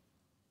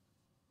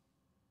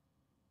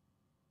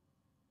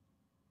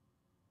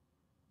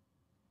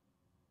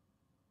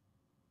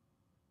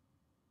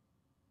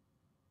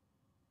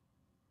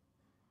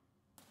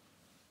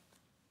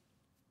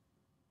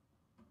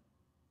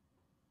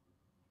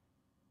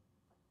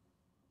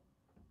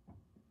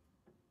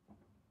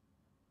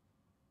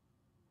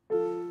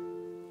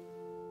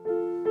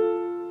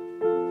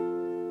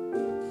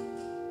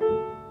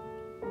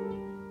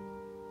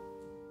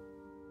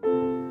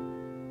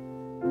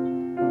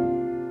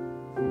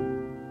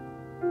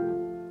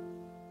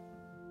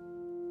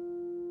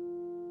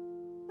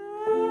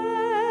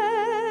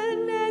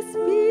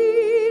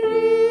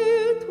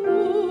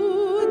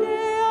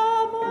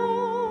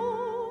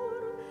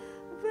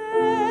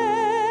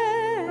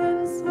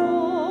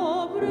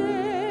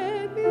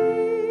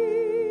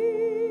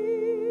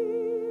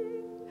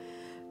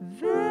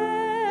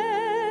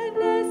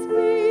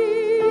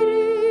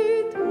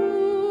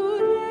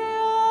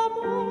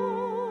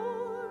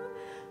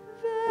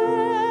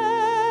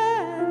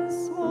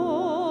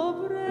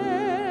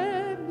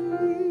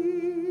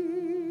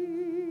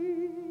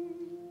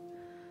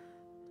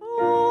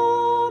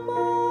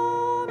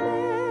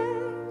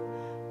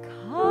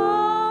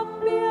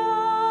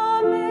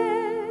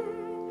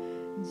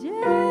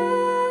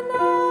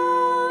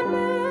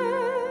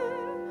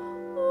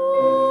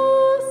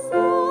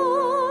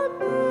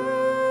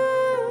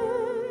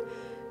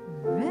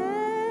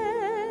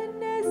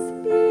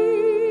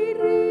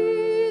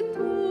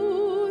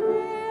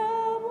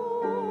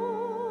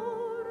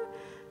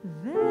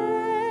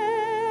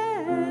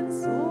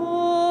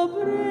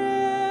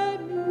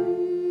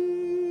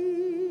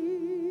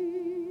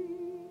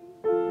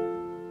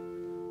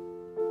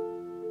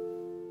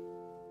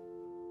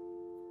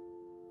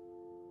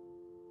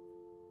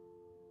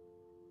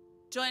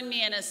 Join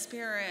me in a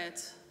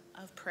spirit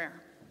of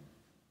prayer.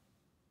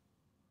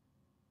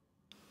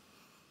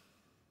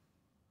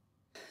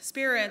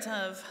 Spirit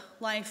of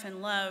life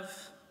and love,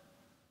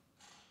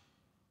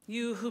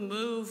 you who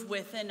move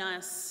within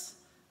us,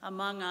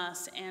 among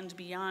us, and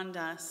beyond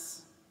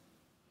us,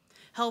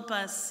 help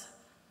us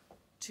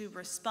to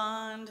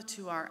respond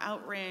to our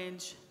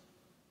outrage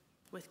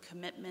with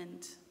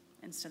commitment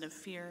instead of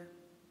fear.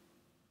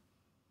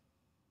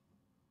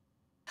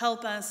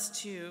 Help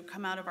us to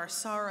come out of our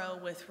sorrow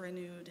with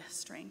renewed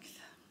strength.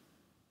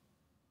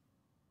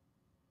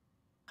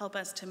 Help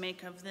us to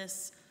make of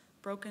this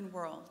broken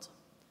world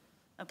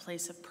a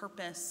place of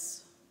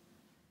purpose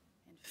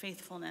and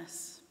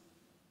faithfulness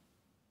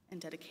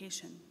and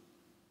dedication.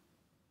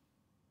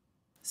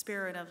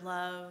 Spirit of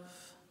love,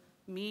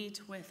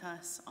 meet with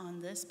us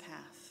on this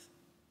path.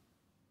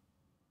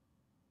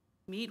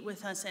 Meet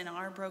with us in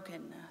our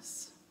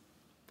brokenness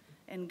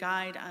and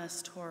guide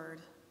us toward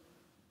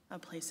a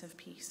place of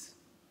peace.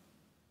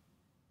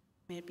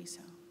 May it be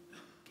so.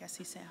 Que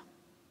así sea.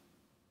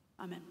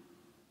 Amen.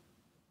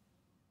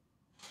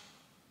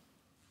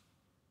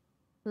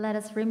 Let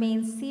us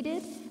remain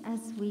seated as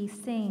we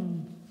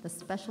sing the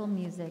special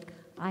music,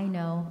 I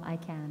Know I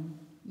Can.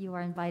 You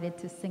are invited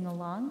to sing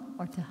along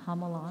or to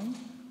hum along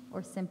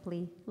or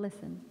simply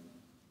listen.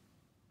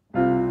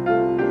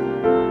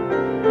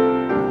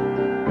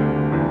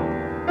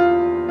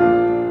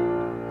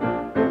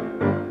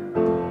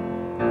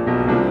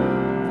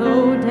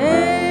 Though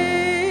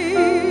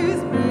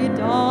days be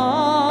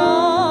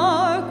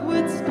dark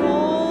with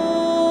storms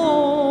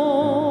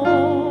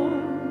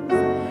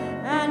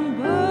and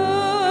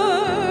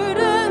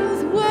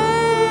burdens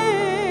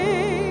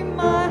weigh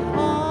my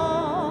heart,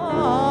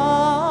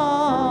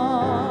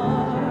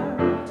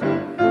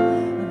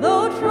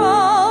 though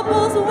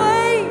troubles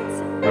wait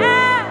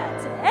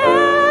at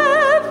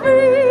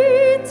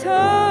every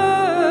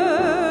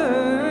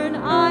turn,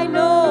 I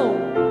know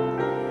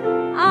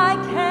I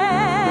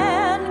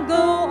can go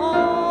on.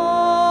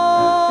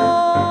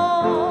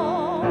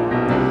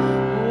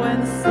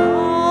 When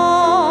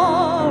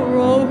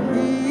sorrow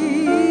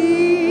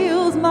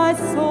heals my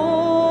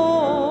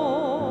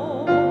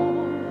soul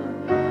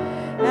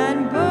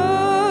and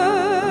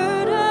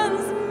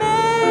burdens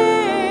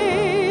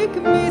make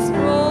me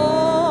strong,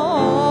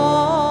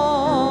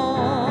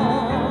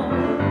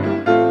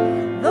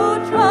 though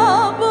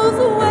troubles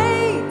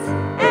wait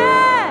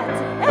at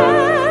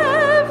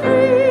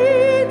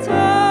every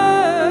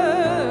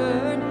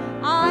turn,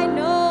 I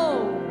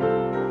know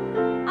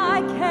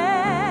I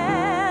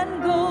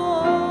can go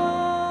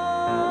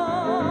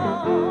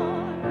on.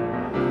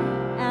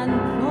 And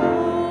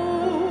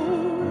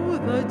though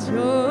the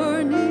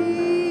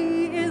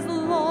journey is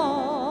long,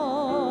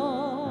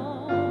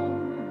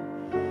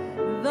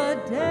 the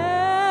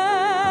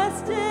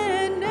destination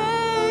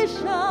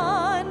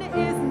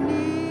is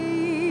near.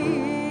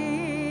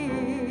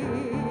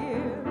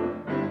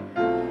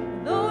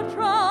 Though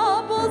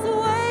troubles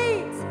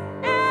wait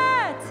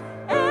at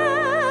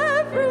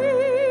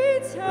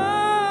every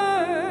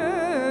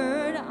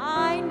turn,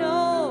 I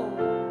know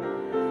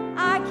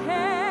I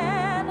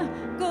can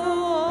go on.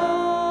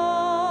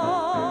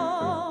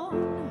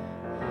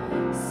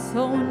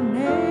 So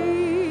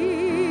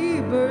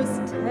neighbors,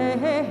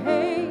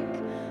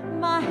 take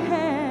my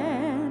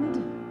hand,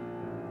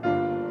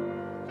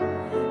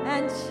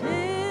 and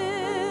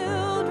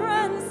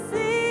children,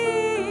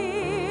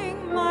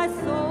 sing my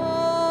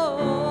song.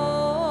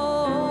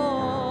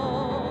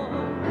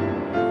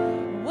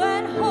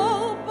 When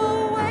hope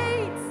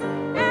awaits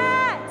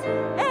at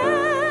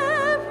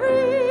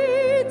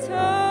every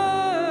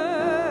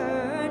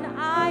turn,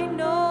 I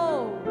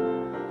know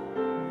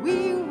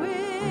we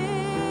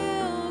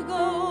will go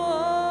on.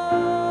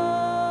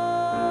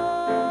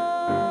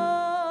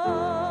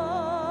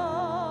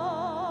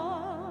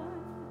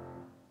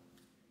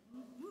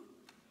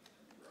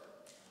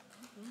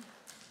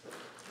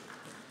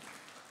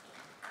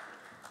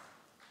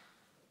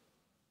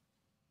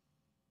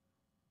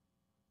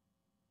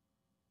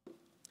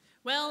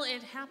 Well,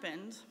 it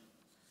happened.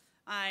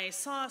 I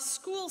saw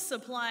school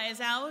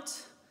supplies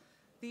out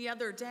the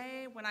other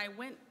day when I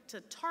went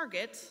to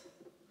Target.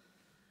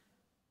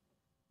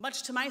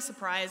 Much to my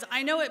surprise,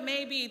 I know it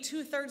may be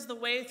 2/3 the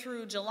way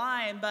through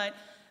July, but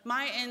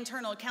my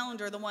internal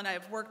calendar, the one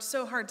I've worked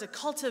so hard to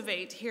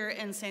cultivate here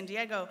in San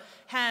Diego,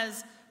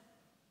 has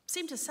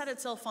seemed to set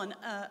itself on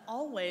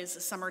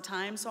always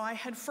summertime, so I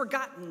had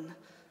forgotten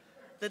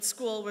that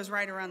school was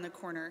right around the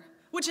corner,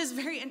 which is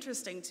very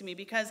interesting to me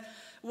because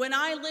when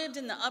I lived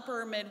in the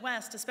upper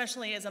Midwest,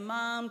 especially as a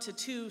mom to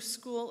 2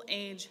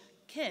 school-age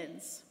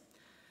kids,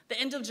 the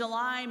end of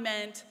July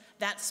meant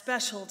that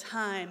special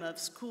time of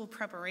school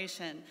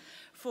preparation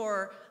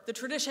for the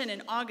tradition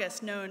in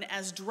August known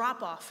as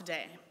drop-off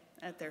day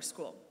at their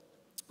school,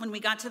 when we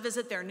got to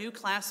visit their new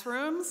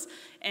classrooms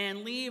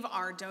and leave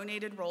our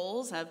donated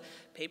rolls of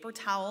paper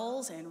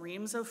towels and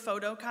reams of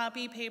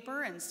photocopy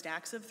paper and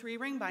stacks of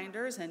 3-ring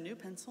binders and new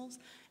pencils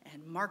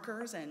and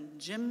markers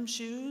and gym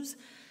shoes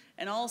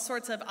and all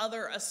sorts of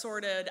other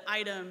assorted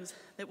items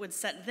that would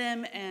set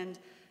them and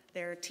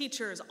their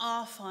teachers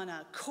off on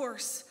a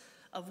course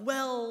of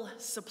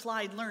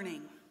well-supplied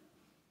learning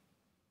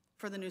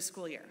for the new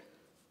school year.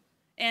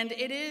 And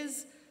it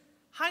is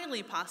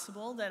highly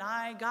possible that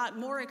I got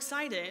more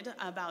excited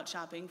about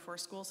shopping for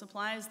school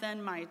supplies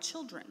than my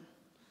children.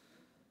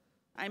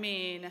 I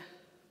mean,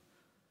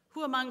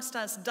 who amongst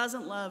us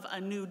doesn't love a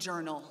new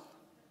journal?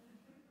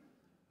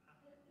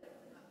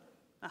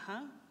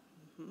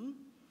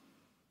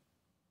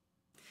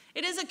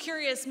 It is a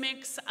curious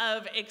mix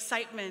of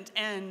excitement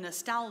and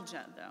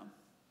nostalgia, though.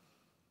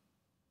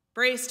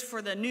 Braced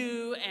for the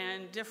new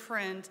and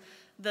different,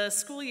 the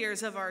school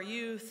years of our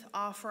youth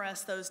offer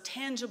us those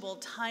tangible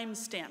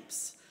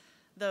timestamps,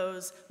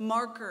 those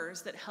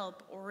markers that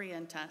help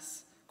orient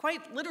us.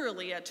 Quite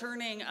literally, a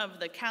turning of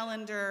the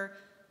calendar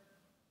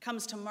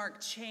comes to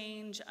mark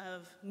change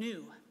of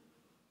new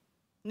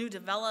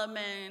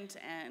development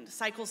and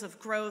cycles of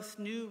growth,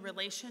 new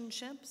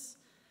relationships,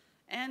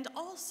 and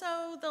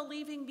also the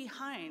leaving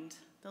behind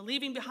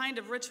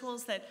of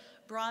rituals that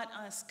brought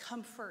us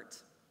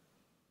comfort,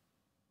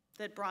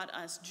 that brought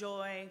us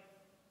joy.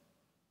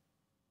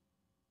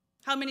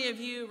 How many of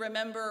you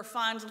remember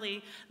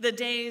fondly the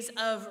days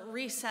of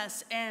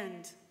recess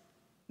and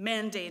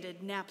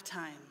mandated nap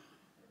time?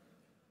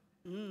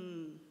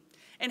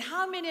 And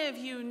how many of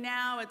you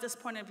now, at this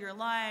point of your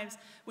lives,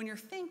 when you're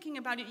thinking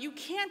about it, you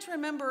can't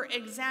remember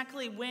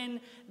exactly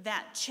when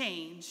that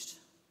changed,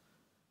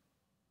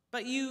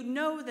 but you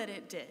know that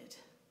it did.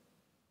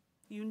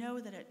 You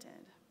know that it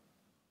did.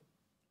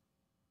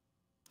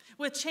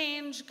 With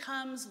change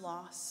comes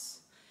loss.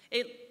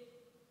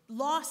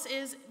 Loss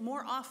is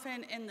more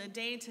often in the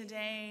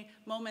day-to-day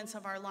moments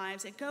of our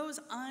lives. It goes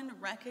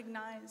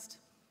unrecognized.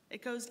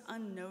 It goes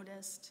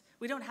unnoticed.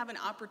 We don't have an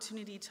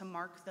opportunity to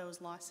mark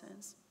those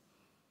losses.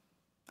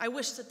 I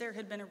wish that there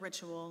had been a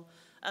ritual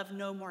of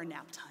no more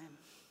nap time.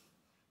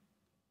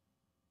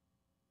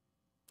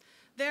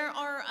 There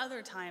are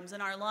other times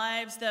in our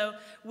lives, though,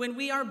 when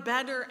we are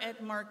better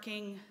at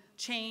marking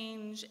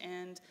change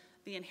and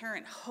the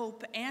inherent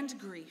hope and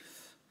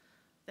grief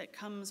that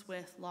comes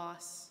with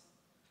loss.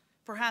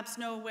 Perhaps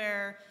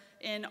nowhere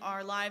in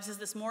our lives is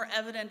this more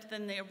evident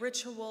than the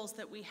rituals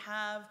that we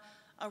have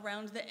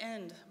around the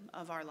end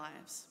of our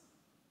lives.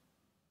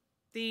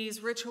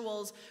 These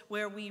rituals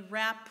where we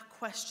wrap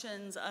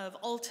questions of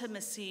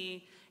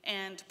ultimacy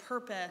and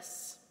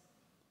purpose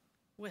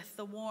with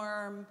the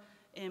warm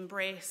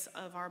embrace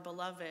of our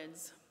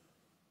beloveds,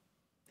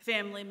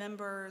 family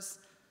members,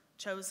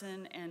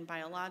 chosen and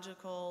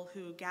biological,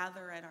 who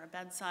gather at our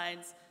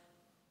bedsides,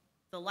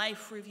 the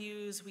life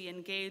reviews we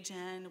engage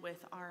in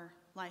with our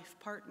life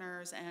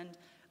partners and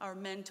our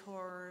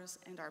mentors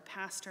and our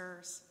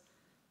pastors,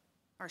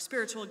 our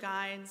spiritual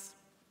guides,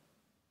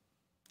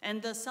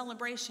 and the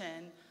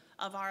celebration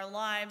of our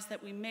lives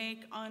that we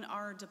make on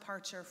our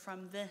departure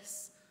from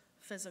this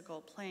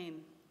physical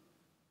plane.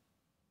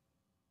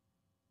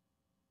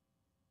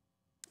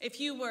 If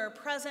you were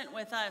present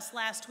with us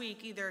last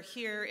week, either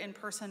here in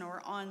person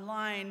or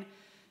online,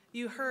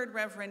 you heard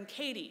Reverend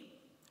Katie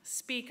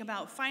speak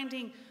about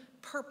finding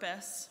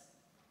purpose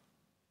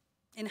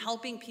in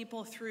helping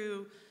people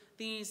through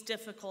these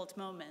difficult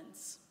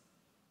moments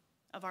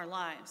of our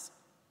lives.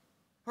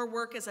 Her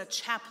work as a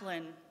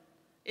chaplain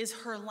is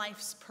her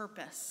life's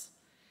purpose.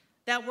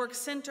 That work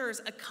centers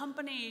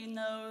accompanying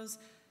those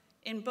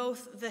in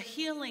both the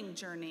healing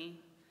journey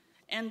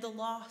and the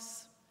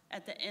loss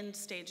at the end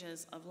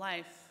stages of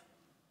life.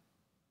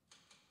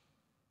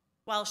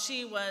 While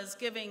she was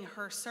giving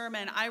her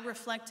sermon, I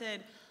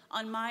reflected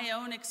on my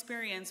own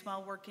experience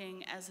while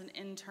working as an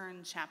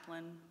intern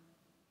chaplain.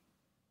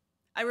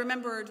 I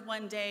remembered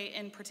one day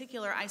in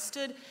particular, I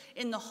stood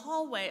in the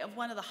hallway of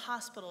one of the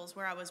hospitals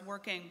where I was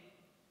working.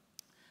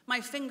 My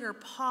finger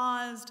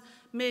paused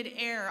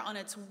mid-air on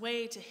its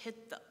way to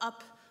hit the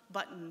up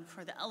button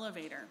for the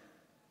elevator.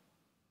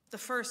 The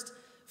first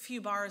few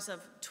bars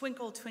of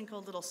Twinkle,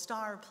 Twinkle, Little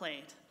Star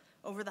played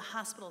over the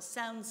hospital's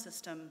sound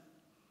system,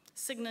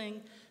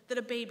 signaling that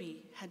a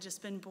baby had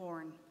just been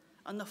born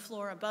on the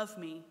floor above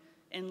me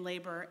in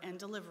labor and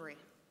delivery.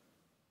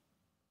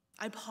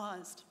 I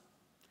paused.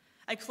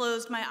 I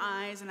closed my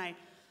eyes and I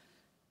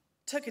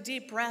took a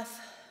deep breath,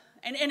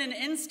 and in an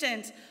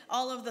instant,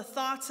 all of the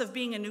thoughts of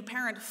being a new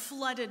parent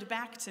flooded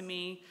back to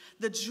me,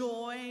 the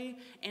joy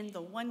and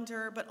the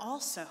wonder, but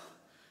also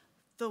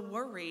the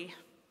worry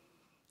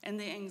and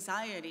the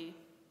anxiety.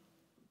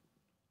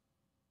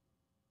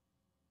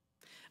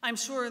 I'm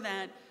sure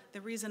that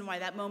the reason why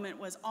that moment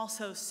was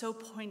also so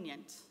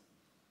poignant,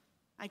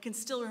 I can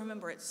still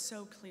remember it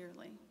so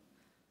clearly,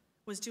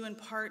 was due in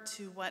part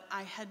to what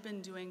I had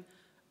been doing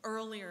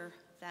earlier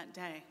that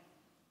day.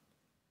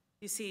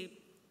 You see,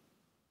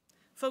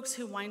 folks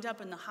who wind up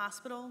in the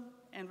hospital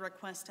and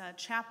request a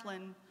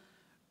chaplain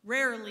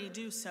rarely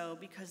do so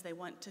because they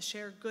want to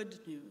share good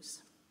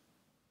news.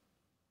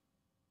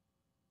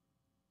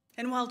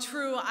 And while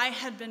true, I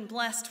had been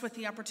blessed with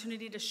the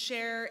opportunity to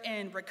share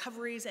in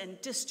recoveries and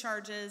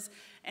discharges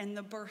and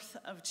the birth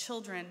of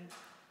children,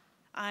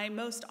 I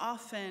most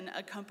often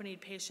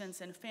accompanied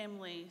patients and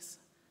families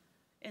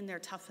in their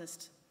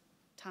toughest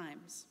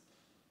times.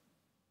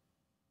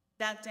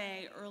 That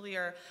day,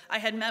 earlier, I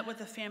had met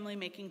with a family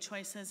making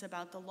choices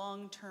about the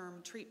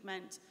long-term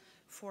treatment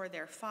for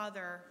their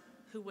father,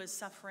 who was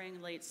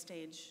suffering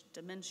late-stage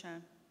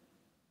dementia.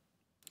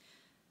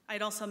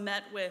 I'd also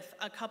met with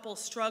a couple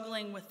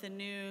struggling with the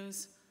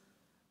news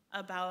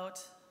about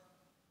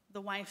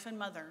the wife and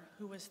mother,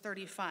 who was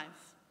 35,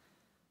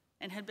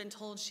 and had been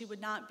told she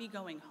would not be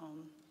going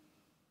home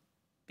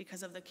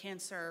because of the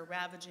cancer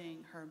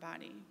ravaging her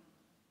body.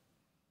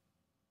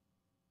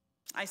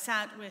 I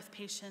sat with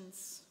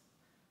patients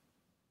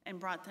and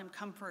brought them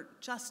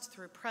comfort just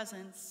through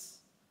presence,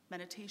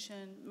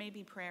 meditation,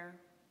 maybe prayer.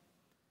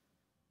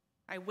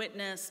 I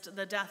witnessed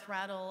the death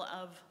rattle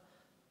of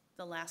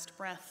the last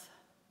breath,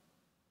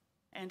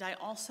 and I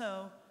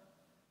also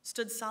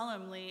stood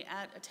solemnly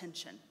at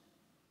attention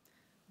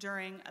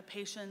during a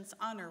patient's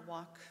honor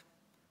walk,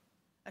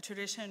 a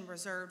tradition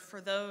reserved for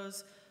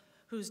those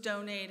whose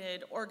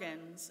donated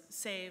organs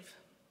save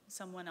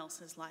someone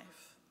else's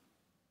life.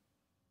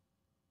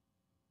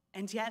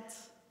 And yet,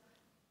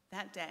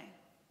 that day,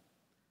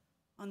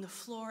 on the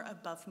floor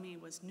above me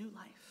was new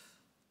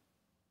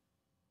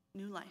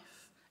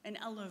life, an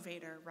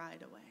elevator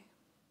ride away.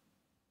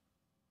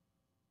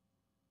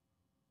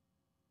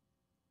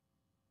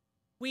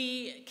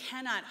 We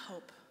cannot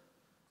hope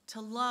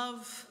to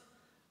love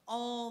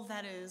all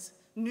that is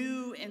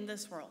new in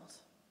this world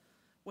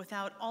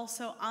without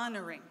also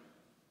honoring,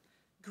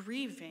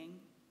 grieving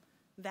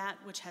that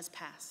which has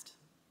passed.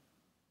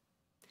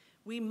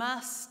 We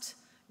must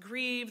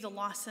grieve the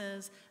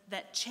losses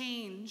that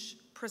change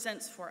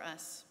presents for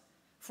us.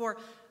 For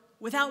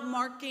without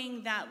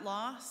marking that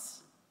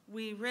loss,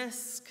 we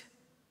risk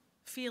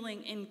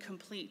feeling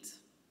incomplete,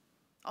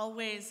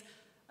 always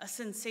a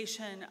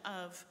sensation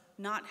of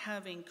not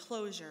having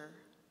closure.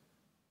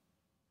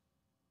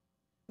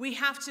 We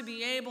have to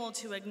be able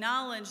to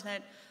acknowledge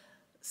that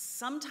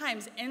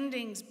sometimes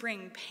endings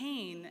bring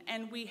pain,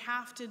 and we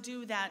have to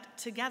do that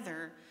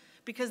together,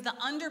 because the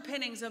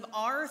underpinnings of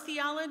our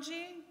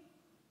theology,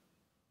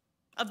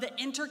 of the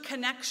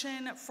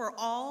interconnection for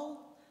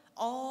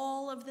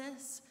all of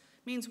this,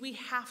 means we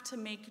have to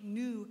make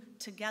new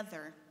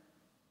together.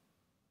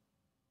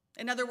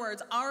 In other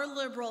words, our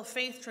liberal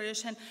faith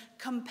tradition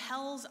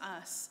compels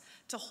us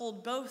to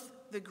hold both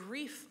the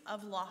grief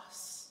of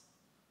loss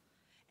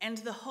and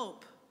the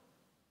hope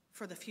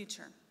for the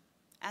future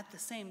at the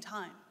same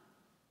time.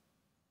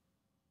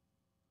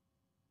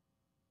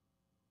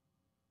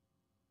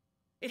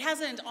 It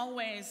hasn't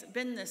always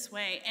been this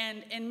way,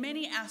 and in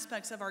many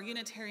aspects of our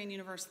Unitarian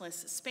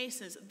Universalist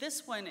spaces,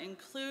 this one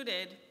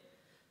included,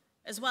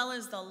 as well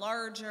as the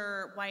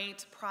larger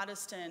white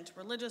Protestant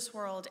religious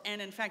world,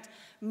 and in fact,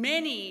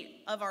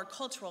 many of our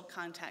cultural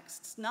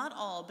contexts, not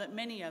all, but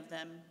many of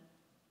them,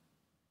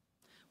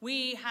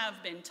 we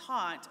have been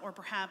taught, or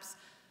perhaps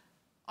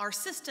our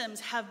systems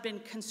have been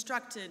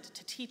constructed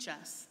to teach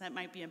us, that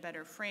might be a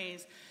better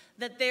phrase,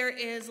 that there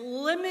is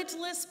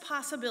limitless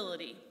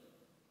possibility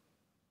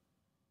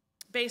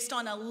based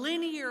on a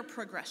linear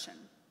progression.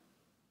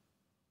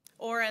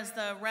 Or as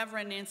the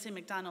Reverend Nancy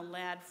McDonald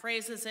Ladd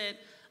phrases it,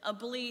 a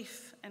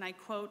belief, and I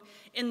quote,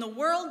 "in the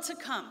world to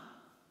come,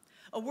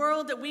 a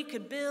world that we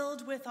could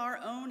build with our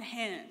own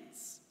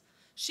hands.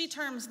 She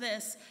terms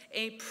this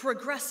a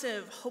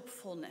progressive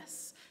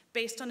hopefulness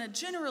based on a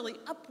generally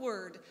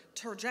upward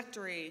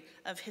trajectory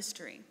of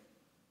history.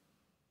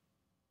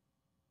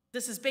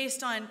 This is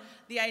based on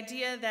the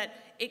idea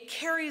that it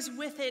carries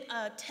with it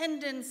a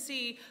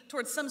tendency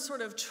towards some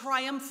sort of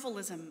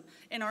triumphalism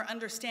in our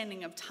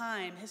understanding of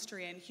time,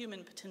 history, and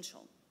human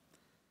potential.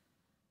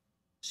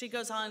 She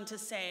goes on to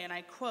say, and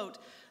I quote,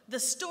 "The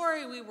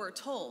story we were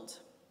told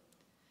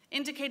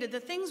indicated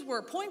that things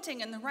were pointing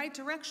in the right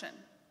direction,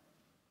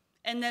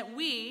 and that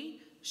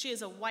we," she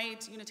is a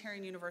white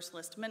Unitarian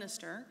Universalist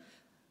minister,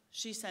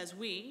 she says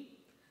we,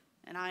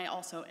 and I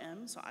also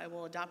am, so I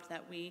will adopt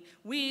that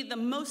we, the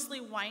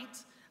mostly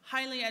white,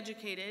 highly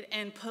educated,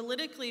 and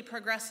politically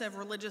progressive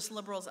religious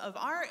liberals of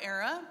our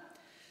era,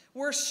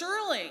 were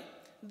surely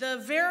the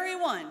very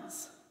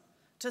ones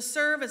to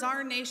serve as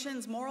our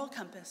nation's moral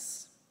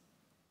compass,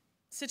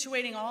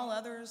 situating all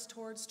others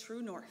towards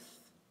true north.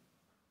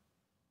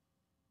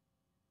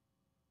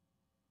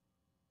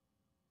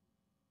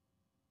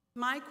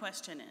 My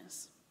question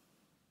is,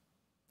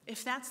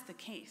 if that's the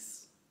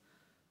case,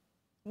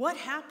 what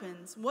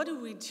happens, what do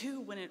we do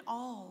when it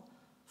all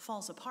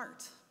falls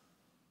apart?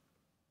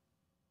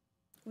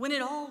 When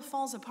it all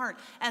falls apart,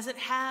 as it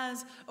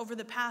has over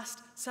the past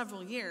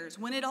several years,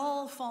 when it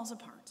all falls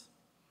apart.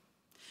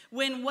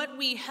 When what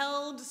we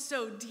held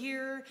so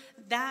dear,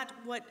 that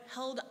what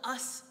held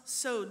us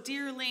so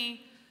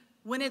dearly,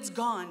 when it's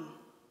gone.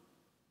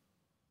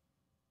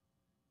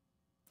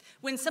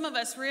 When some of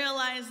us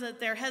realize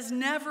that there has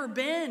never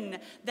been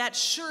that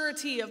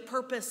surety of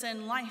purpose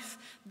in life,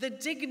 the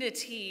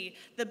dignity,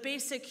 the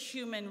basic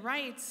human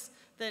rights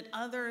that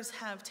others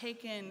have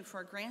taken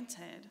for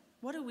granted,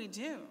 what do we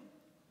do?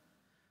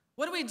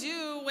 What do we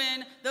do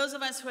when those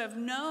of us who have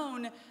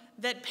known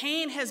that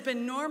pain has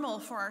been normal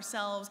for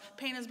ourselves,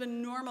 pain has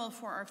been normal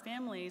for our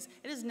families,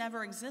 it has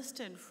never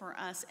existed for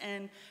us,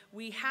 and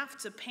we have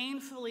to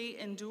painfully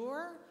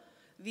endure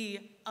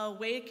the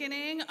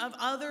awakening of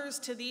others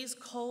to these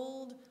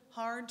cold,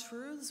 hard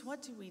truths?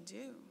 What do we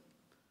do?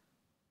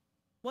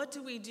 What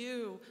do we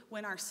do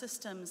when our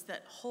systems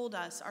that hold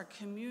us, our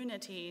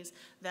communities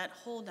that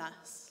hold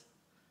us,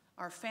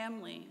 our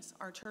families,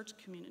 our church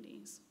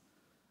communities,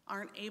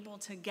 aren't able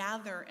to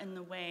gather in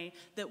the way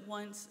that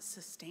once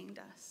sustained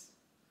us?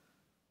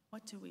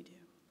 What do we do?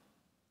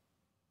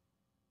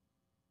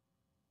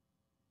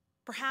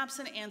 Perhaps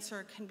an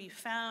answer can be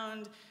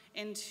found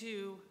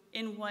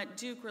in what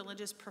Duke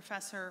religious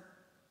professor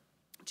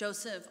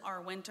Joseph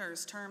R.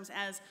 Winters terms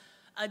as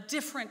a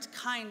different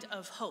kind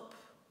of hope.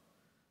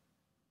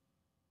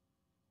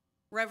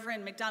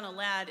 Reverend McDonald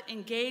Ladd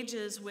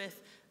engages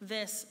with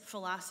this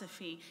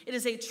philosophy. It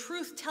is a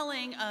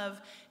truth-telling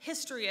of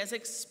history as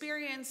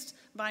experienced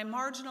by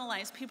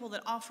marginalized people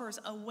that offers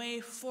a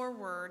way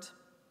forward.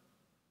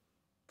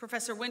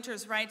 Professor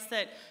Winters writes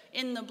that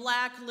in the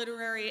Black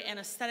literary and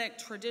aesthetic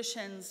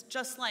traditions,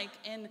 just like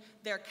in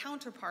their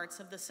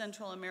counterparts of the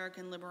Central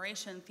American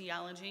liberation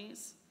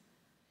theologies,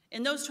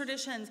 in those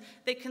traditions,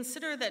 they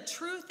consider that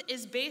truth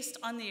is based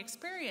on the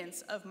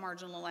experience of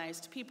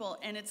marginalized people,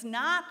 and it's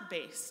not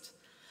based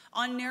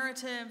on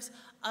narratives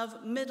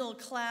of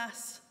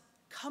middle-class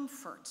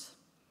comfort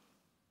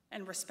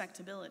and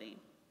respectability.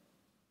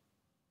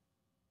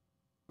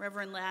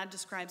 Reverend Ladd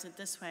describes it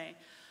this way: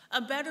 "A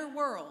better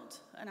world,"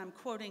 and I'm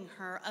quoting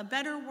her, "a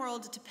better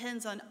world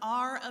depends on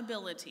our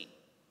ability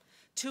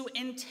to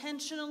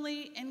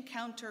intentionally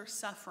encounter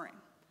suffering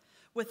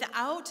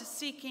without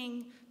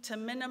seeking to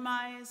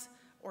minimize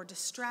or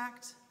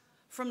distract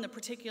from the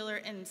particular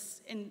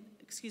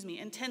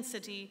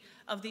intensity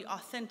of the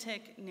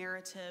authentic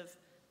narrative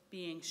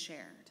being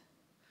shared."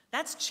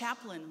 That's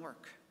chaplain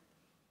work.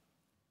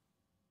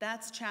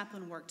 That's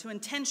chaplain work, to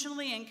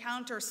intentionally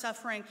encounter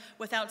suffering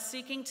without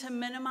seeking to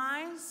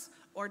minimize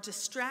or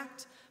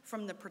distract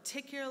from the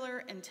particular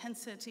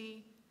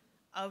intensity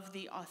of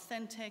the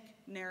authentic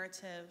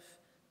narrative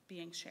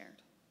being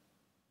shared.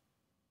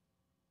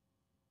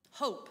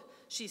 Hope,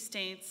 she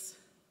states,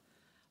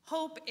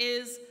 hope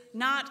is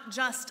not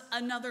just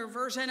another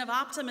version of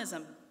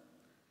optimism.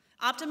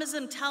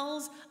 Optimism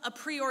tells a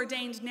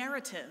preordained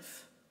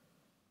narrative.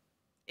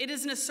 It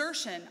is an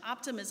assertion,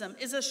 optimism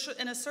is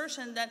an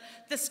assertion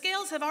that the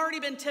scales have already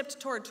been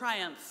tipped toward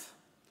triumph.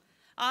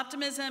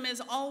 Optimism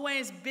is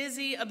always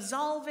busy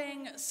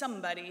absolving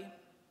somebody.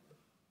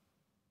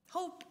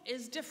 Hope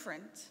is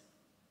different.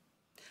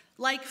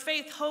 Like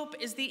faith, hope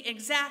is the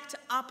exact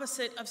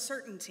opposite of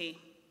certainty.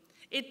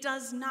 It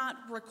does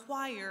not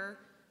require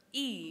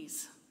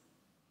ease.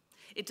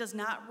 It does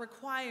not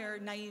require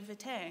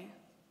naivete.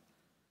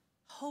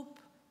 Hope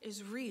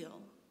is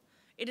real.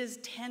 It is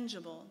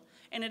tangible,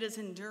 and it is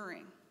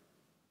enduring.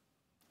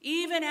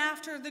 Even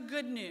after the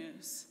good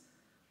news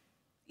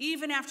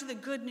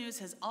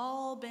has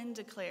all been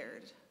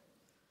declared,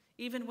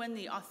 even when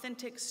the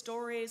authentic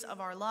stories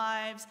of our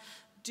lives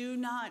do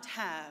not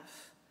have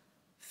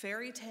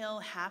fairy tale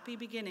happy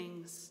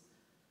beginnings,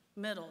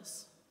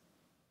 middles,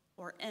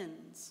 or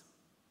ends.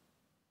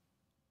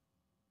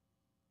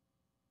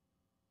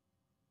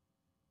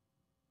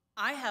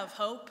 I have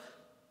hope.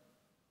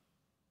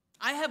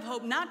 I have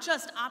hope, not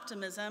just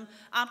optimism.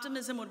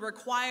 Optimism would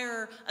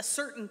require a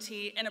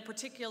certainty and a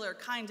particular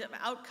kind of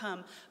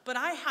outcome, but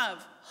I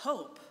have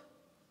hope.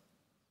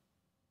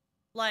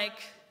 Like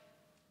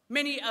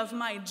many of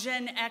my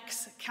Gen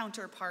X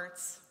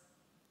counterparts,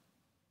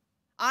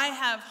 I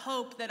have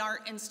hope that our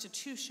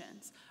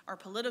institutions, our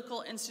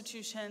political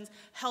institutions,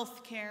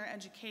 healthcare,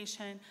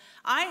 education,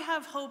 I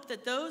have hope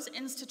that those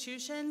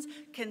institutions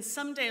can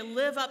someday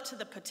live up to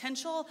the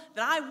potential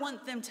that I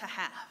want them to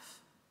have.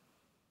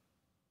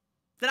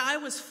 That I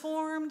was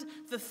formed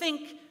to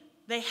think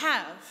they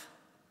have,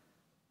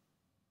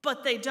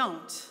 but they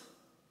don't.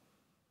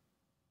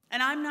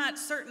 And I'm not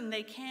certain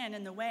they can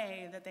in the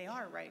way that they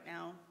are right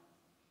now.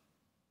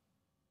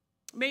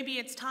 Maybe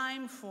it's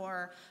time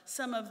for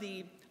some of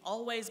the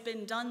always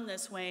been done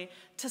this way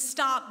to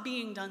stop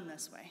being done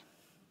this way.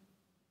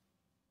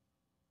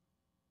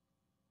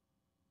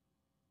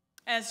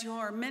 As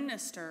your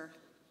minister,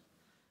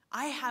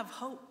 I have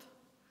hope.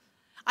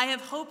 I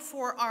have hope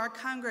for our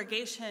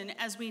congregation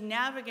as we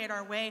navigate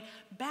our way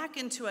back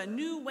into a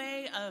new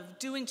way of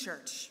doing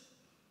church.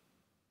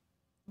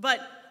 But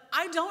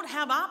I don't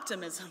have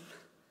optimism,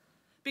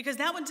 because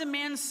that would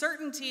demand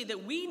certainty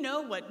that we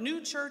know what new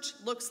church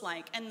looks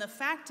like, and the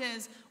fact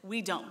is,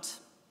 we don't.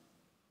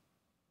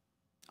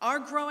 Our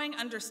growing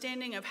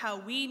understanding of how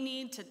we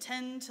need to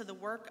tend to the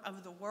work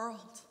of the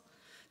world,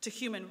 to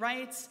human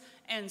rights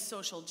and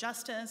social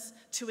justice,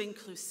 to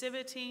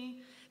inclusivity,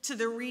 to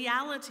the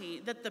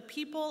reality that the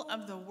people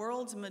of the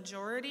world's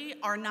majority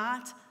are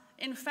not,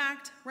 in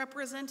fact,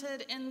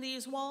 represented in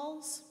these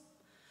walls.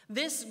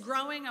 This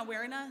growing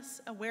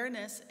awareness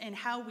in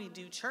how we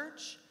do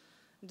church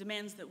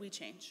demands that we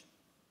change.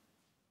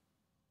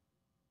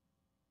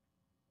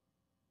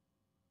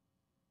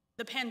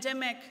 The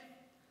pandemic,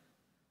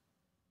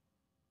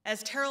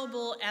 as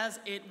terrible as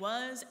it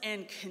was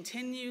and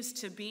continues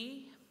to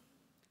be,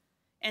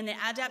 and the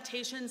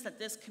adaptations that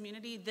this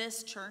community,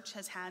 this church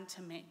has had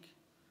to make.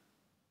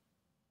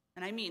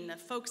 And I mean the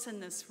folks in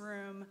this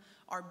room,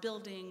 our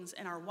buildings,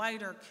 and our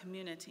wider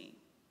community.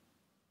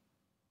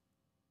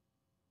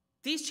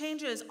 These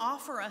changes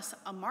offer us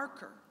a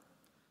marker,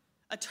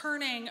 a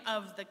turning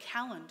of the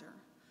calendar,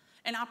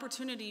 an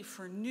opportunity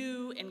for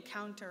new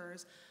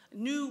encounters,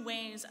 new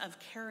ways of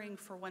caring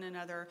for one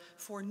another,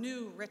 for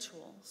new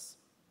rituals.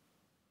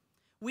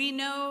 We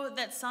know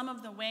that some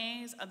of the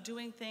ways of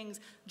doing things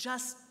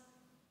just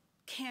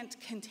can't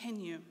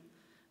continue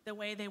the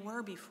way they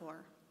were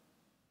before.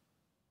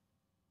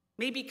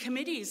 Maybe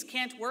committees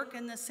can't work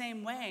in the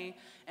same way,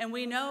 and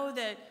we know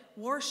that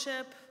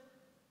worship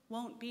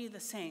won't be the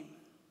same.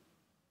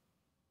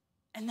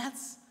 And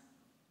that's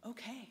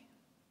okay.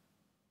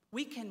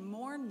 We can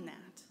mourn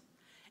that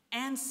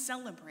and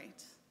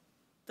celebrate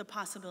the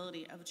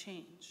possibility of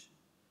change.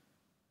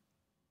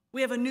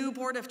 We have a new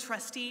board of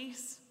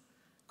trustees.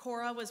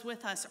 Cora was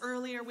with us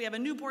earlier. We have a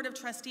new board of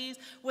trustees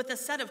with a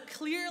set of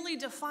clearly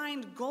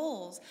defined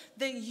goals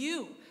that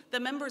you,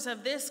 the members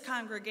of this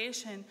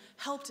congregation,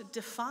 helped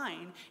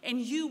define, and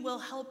you will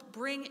help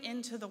bring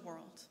into the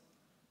world.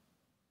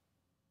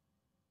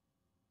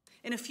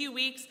 In a few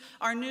weeks,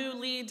 our new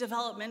lead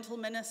developmental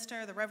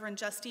minister, the Reverend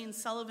Justine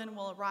Sullivan,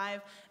 will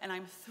arrive, and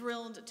I'm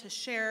thrilled to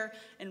share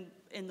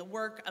in the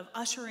work of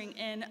ushering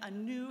in a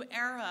new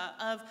era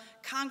of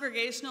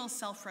congregational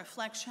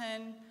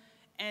self-reflection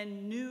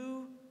and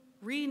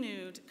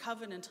renewed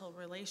covenantal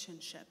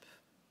relationship.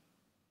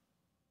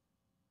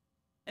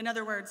 In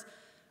other words,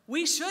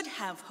 we should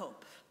have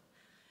hope,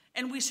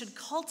 and we should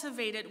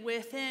cultivate it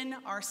within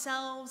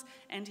ourselves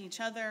and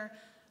each other,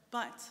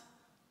 but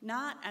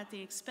not at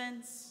the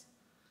expense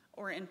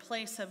or in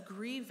place of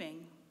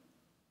grieving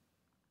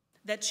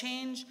that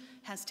change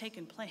has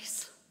taken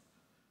place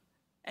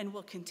and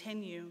will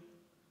continue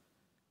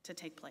to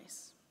take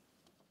place.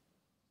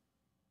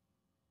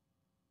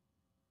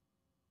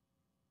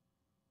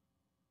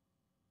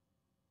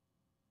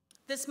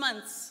 This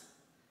month's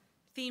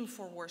theme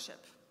for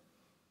worship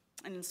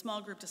and in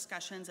small group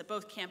discussions at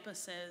both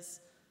campuses,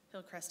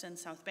 Hillcrest and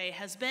South Bay,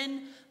 has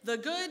been the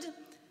good,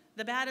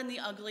 the bad, and the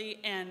ugly,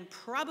 and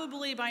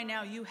probably by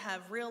now you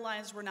have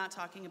realized we're not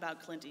talking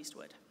about Clint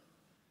Eastwood.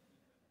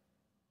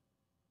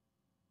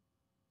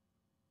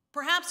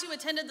 Perhaps you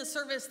attended the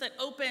service that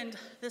opened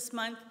this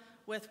month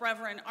with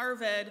Reverend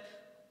Arvid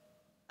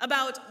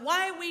about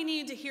why we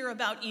need to hear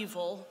about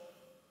evil,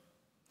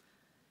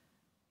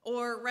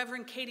 or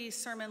Reverend Katie's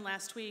sermon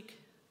last week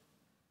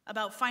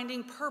about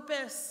finding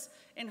purpose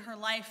in her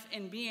life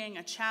in being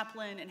a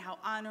chaplain and how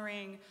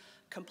honoring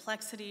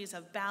complexities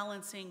of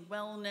balancing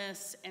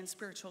wellness and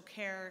spiritual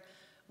care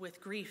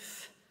with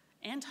grief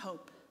and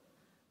hope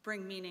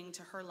bring meaning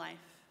to her life.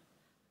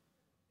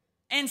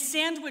 And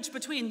sandwiched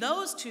between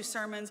those two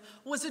sermons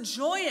was a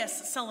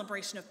joyous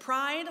celebration of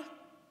pride,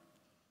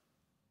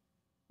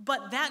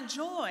 but that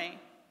joy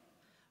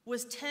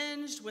was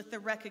tinged with the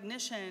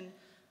recognition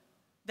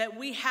that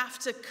we have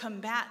to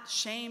combat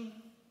shame,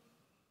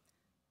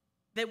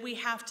 that we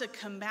have to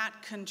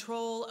combat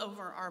control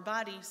over our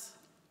bodies.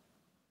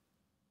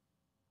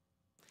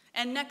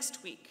 And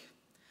next week,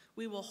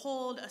 we will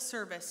hold a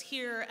service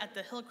here at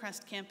the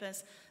Hillcrest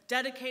campus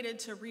dedicated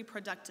to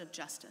reproductive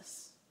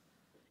justice.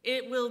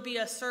 It will be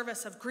a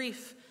service of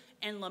grief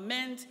and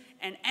lament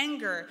and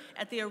anger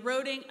at the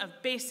eroding of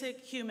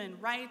basic human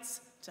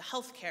rights to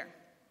health care.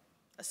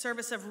 A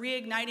service of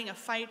reigniting a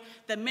fight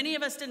that many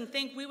of us didn't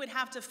think we would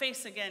have to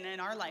face again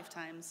in our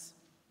lifetimes.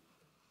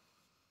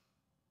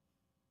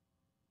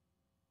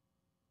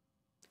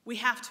 We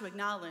have to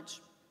acknowledge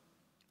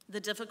the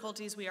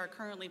difficulties we are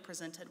currently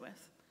presented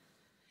with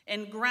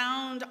and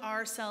ground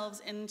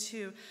ourselves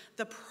into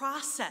the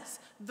process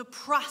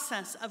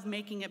of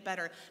making it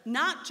better,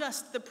 not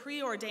just the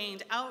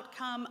preordained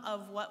outcome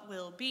of what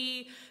will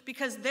be,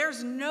 because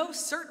there's no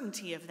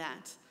certainty of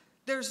that.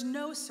 There's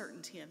no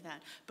certainty of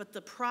that, but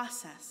the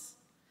process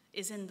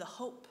is in the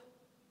hope.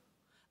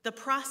 The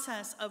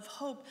process of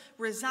hope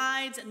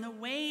resides in the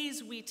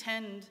ways we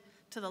tend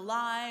to the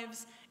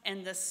lives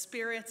and the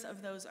spirits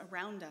of those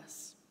around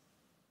us.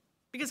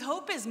 Because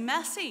hope is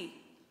messy.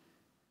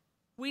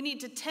 We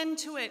need to tend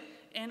to it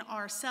in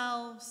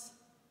ourselves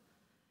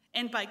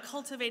and by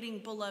cultivating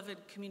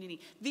beloved community.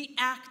 The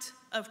act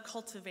of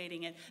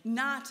cultivating it,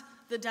 not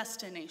the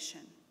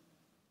destination.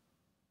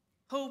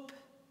 Hope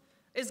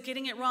is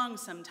getting it wrong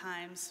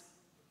sometimes,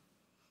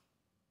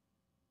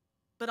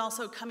 but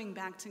also coming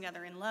back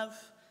together in love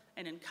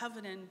and in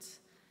covenant,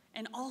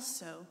 and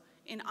also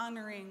in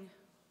honoring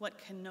what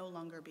can no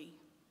longer be.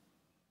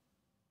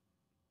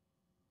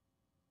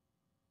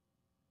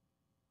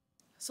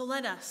 So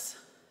let us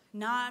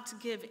not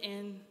give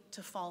in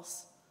to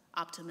false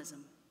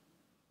optimism.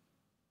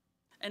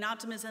 An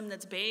optimism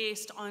that's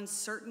based on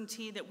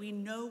certainty that we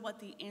know what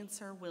the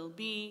answer will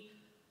be.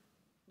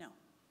 No.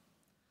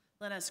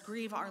 Let us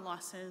grieve our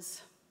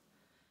losses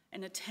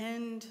and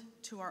attend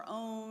to our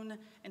own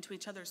and to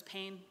each other's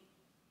pain.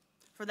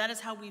 For that is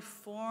how we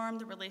form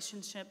the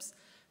relationships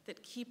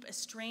that keep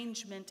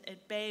estrangement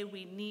at bay.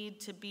 We need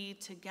to be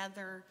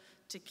together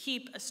to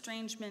keep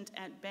estrangement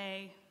at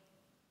bay.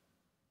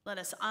 Let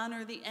us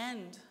honor the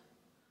end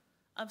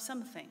of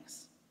some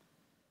things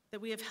that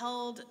we have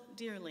held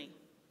dearly,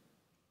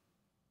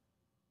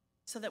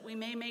 so that we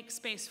may make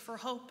space for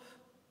hope.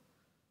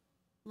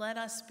 Let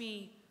us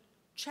be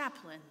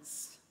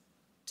chaplains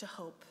to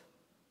hope,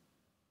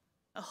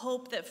 a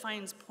hope that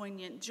finds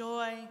poignant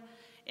joy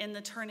in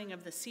the turning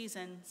of the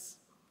seasons,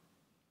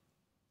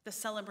 the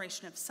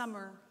celebration of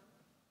summer,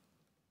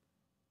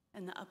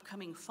 and the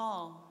upcoming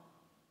fall,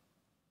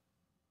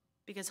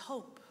 because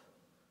hope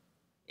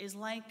is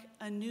like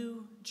a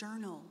new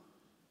journal,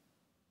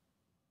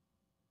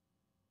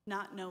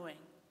 not knowing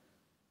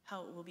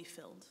how it will be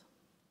filled.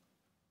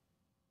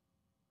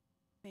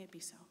 May it be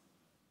so.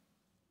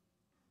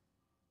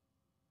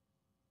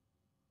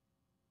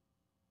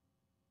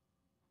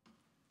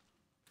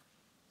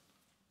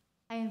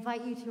 I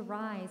invite you to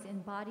rise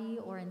in body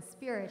or in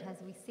spirit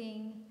as we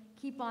sing,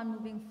 "Keep on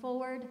moving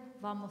forward,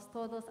 vamos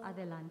todos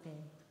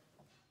adelante."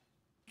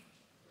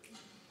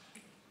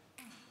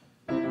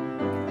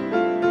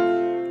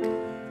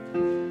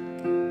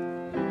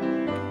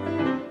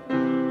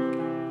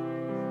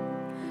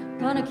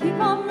 Gonna keep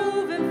on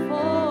moving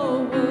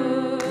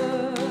forward,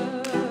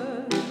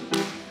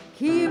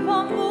 keep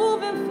on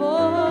moving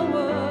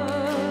forward,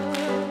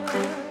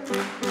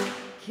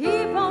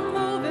 keep on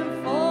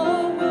moving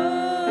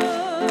forward,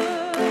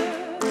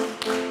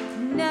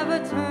 never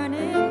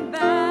turning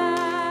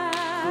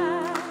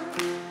back,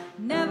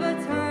 never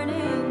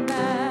turning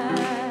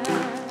back.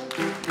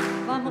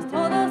 Vamos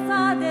todos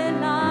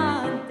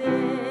adelante,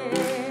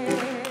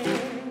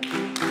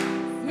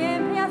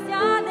 siempre hacia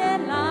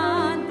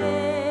adelante.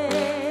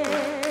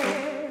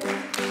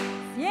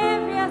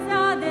 Siempre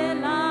hacia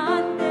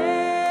adelante,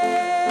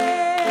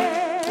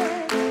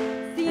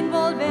 sin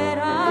volver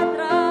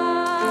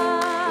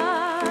atrás,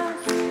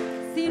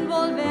 sin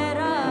volver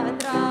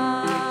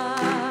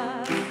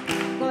atrás.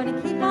 Gonna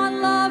keep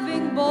on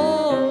loving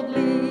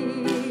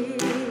boldly,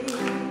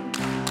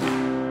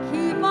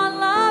 keep on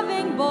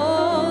loving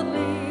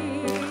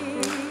boldly,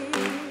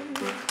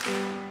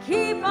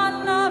 keep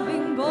on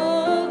loving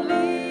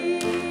boldly,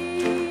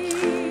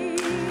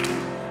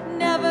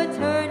 never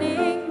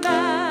turning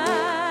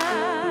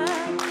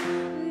back,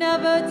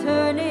 never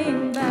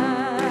turning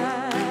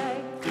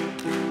back.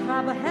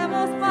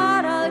 Trabajemos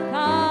para el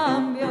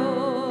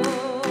cambio,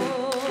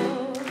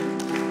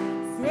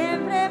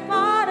 siempre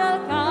para el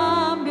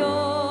cambio,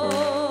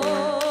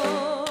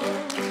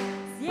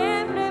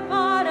 siempre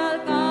para el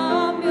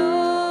cambio,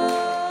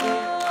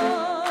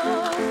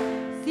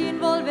 sin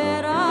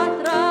volver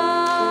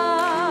atrás,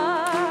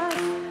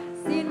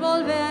 sin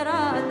volver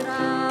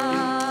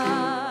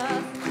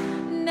atrás,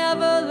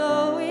 never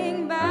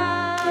lowering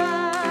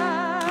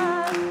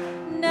back,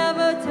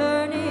 never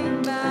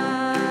turning back.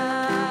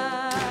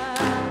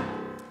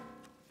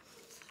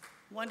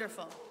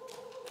 Wonderful.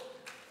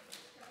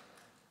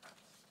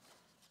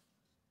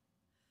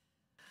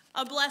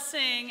 A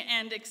blessing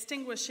and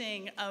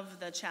extinguishing of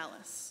the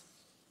chalice.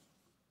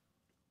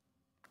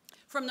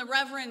 From the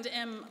Reverend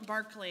M.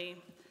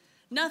 Barkley,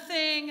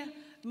 nothing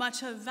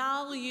much of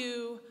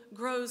value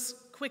grows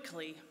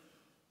quickly.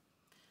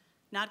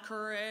 Not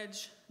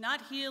courage,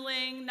 not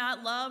healing,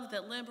 not love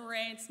that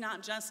liberates,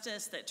 not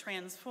justice that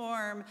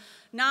transforms,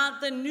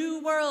 not the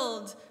new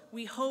world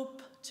we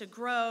hope to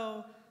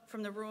grow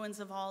from the ruins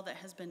of all that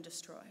has been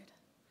destroyed.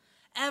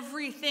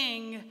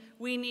 Everything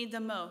we need the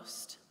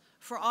most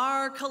for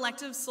our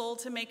collective soul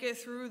to make it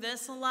through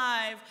this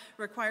alive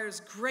requires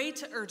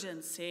great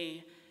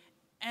urgency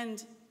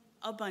and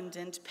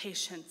abundant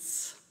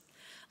patience.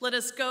 Let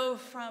us go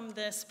from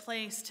this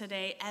place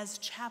today as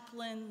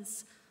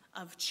chaplains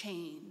of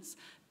chains,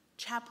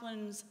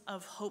 chaplains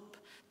of hope,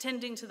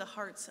 tending to the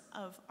hearts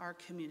of our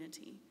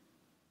community,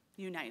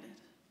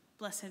 united.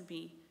 Blessed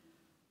be,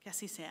 que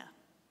así sea.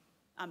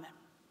 Amen.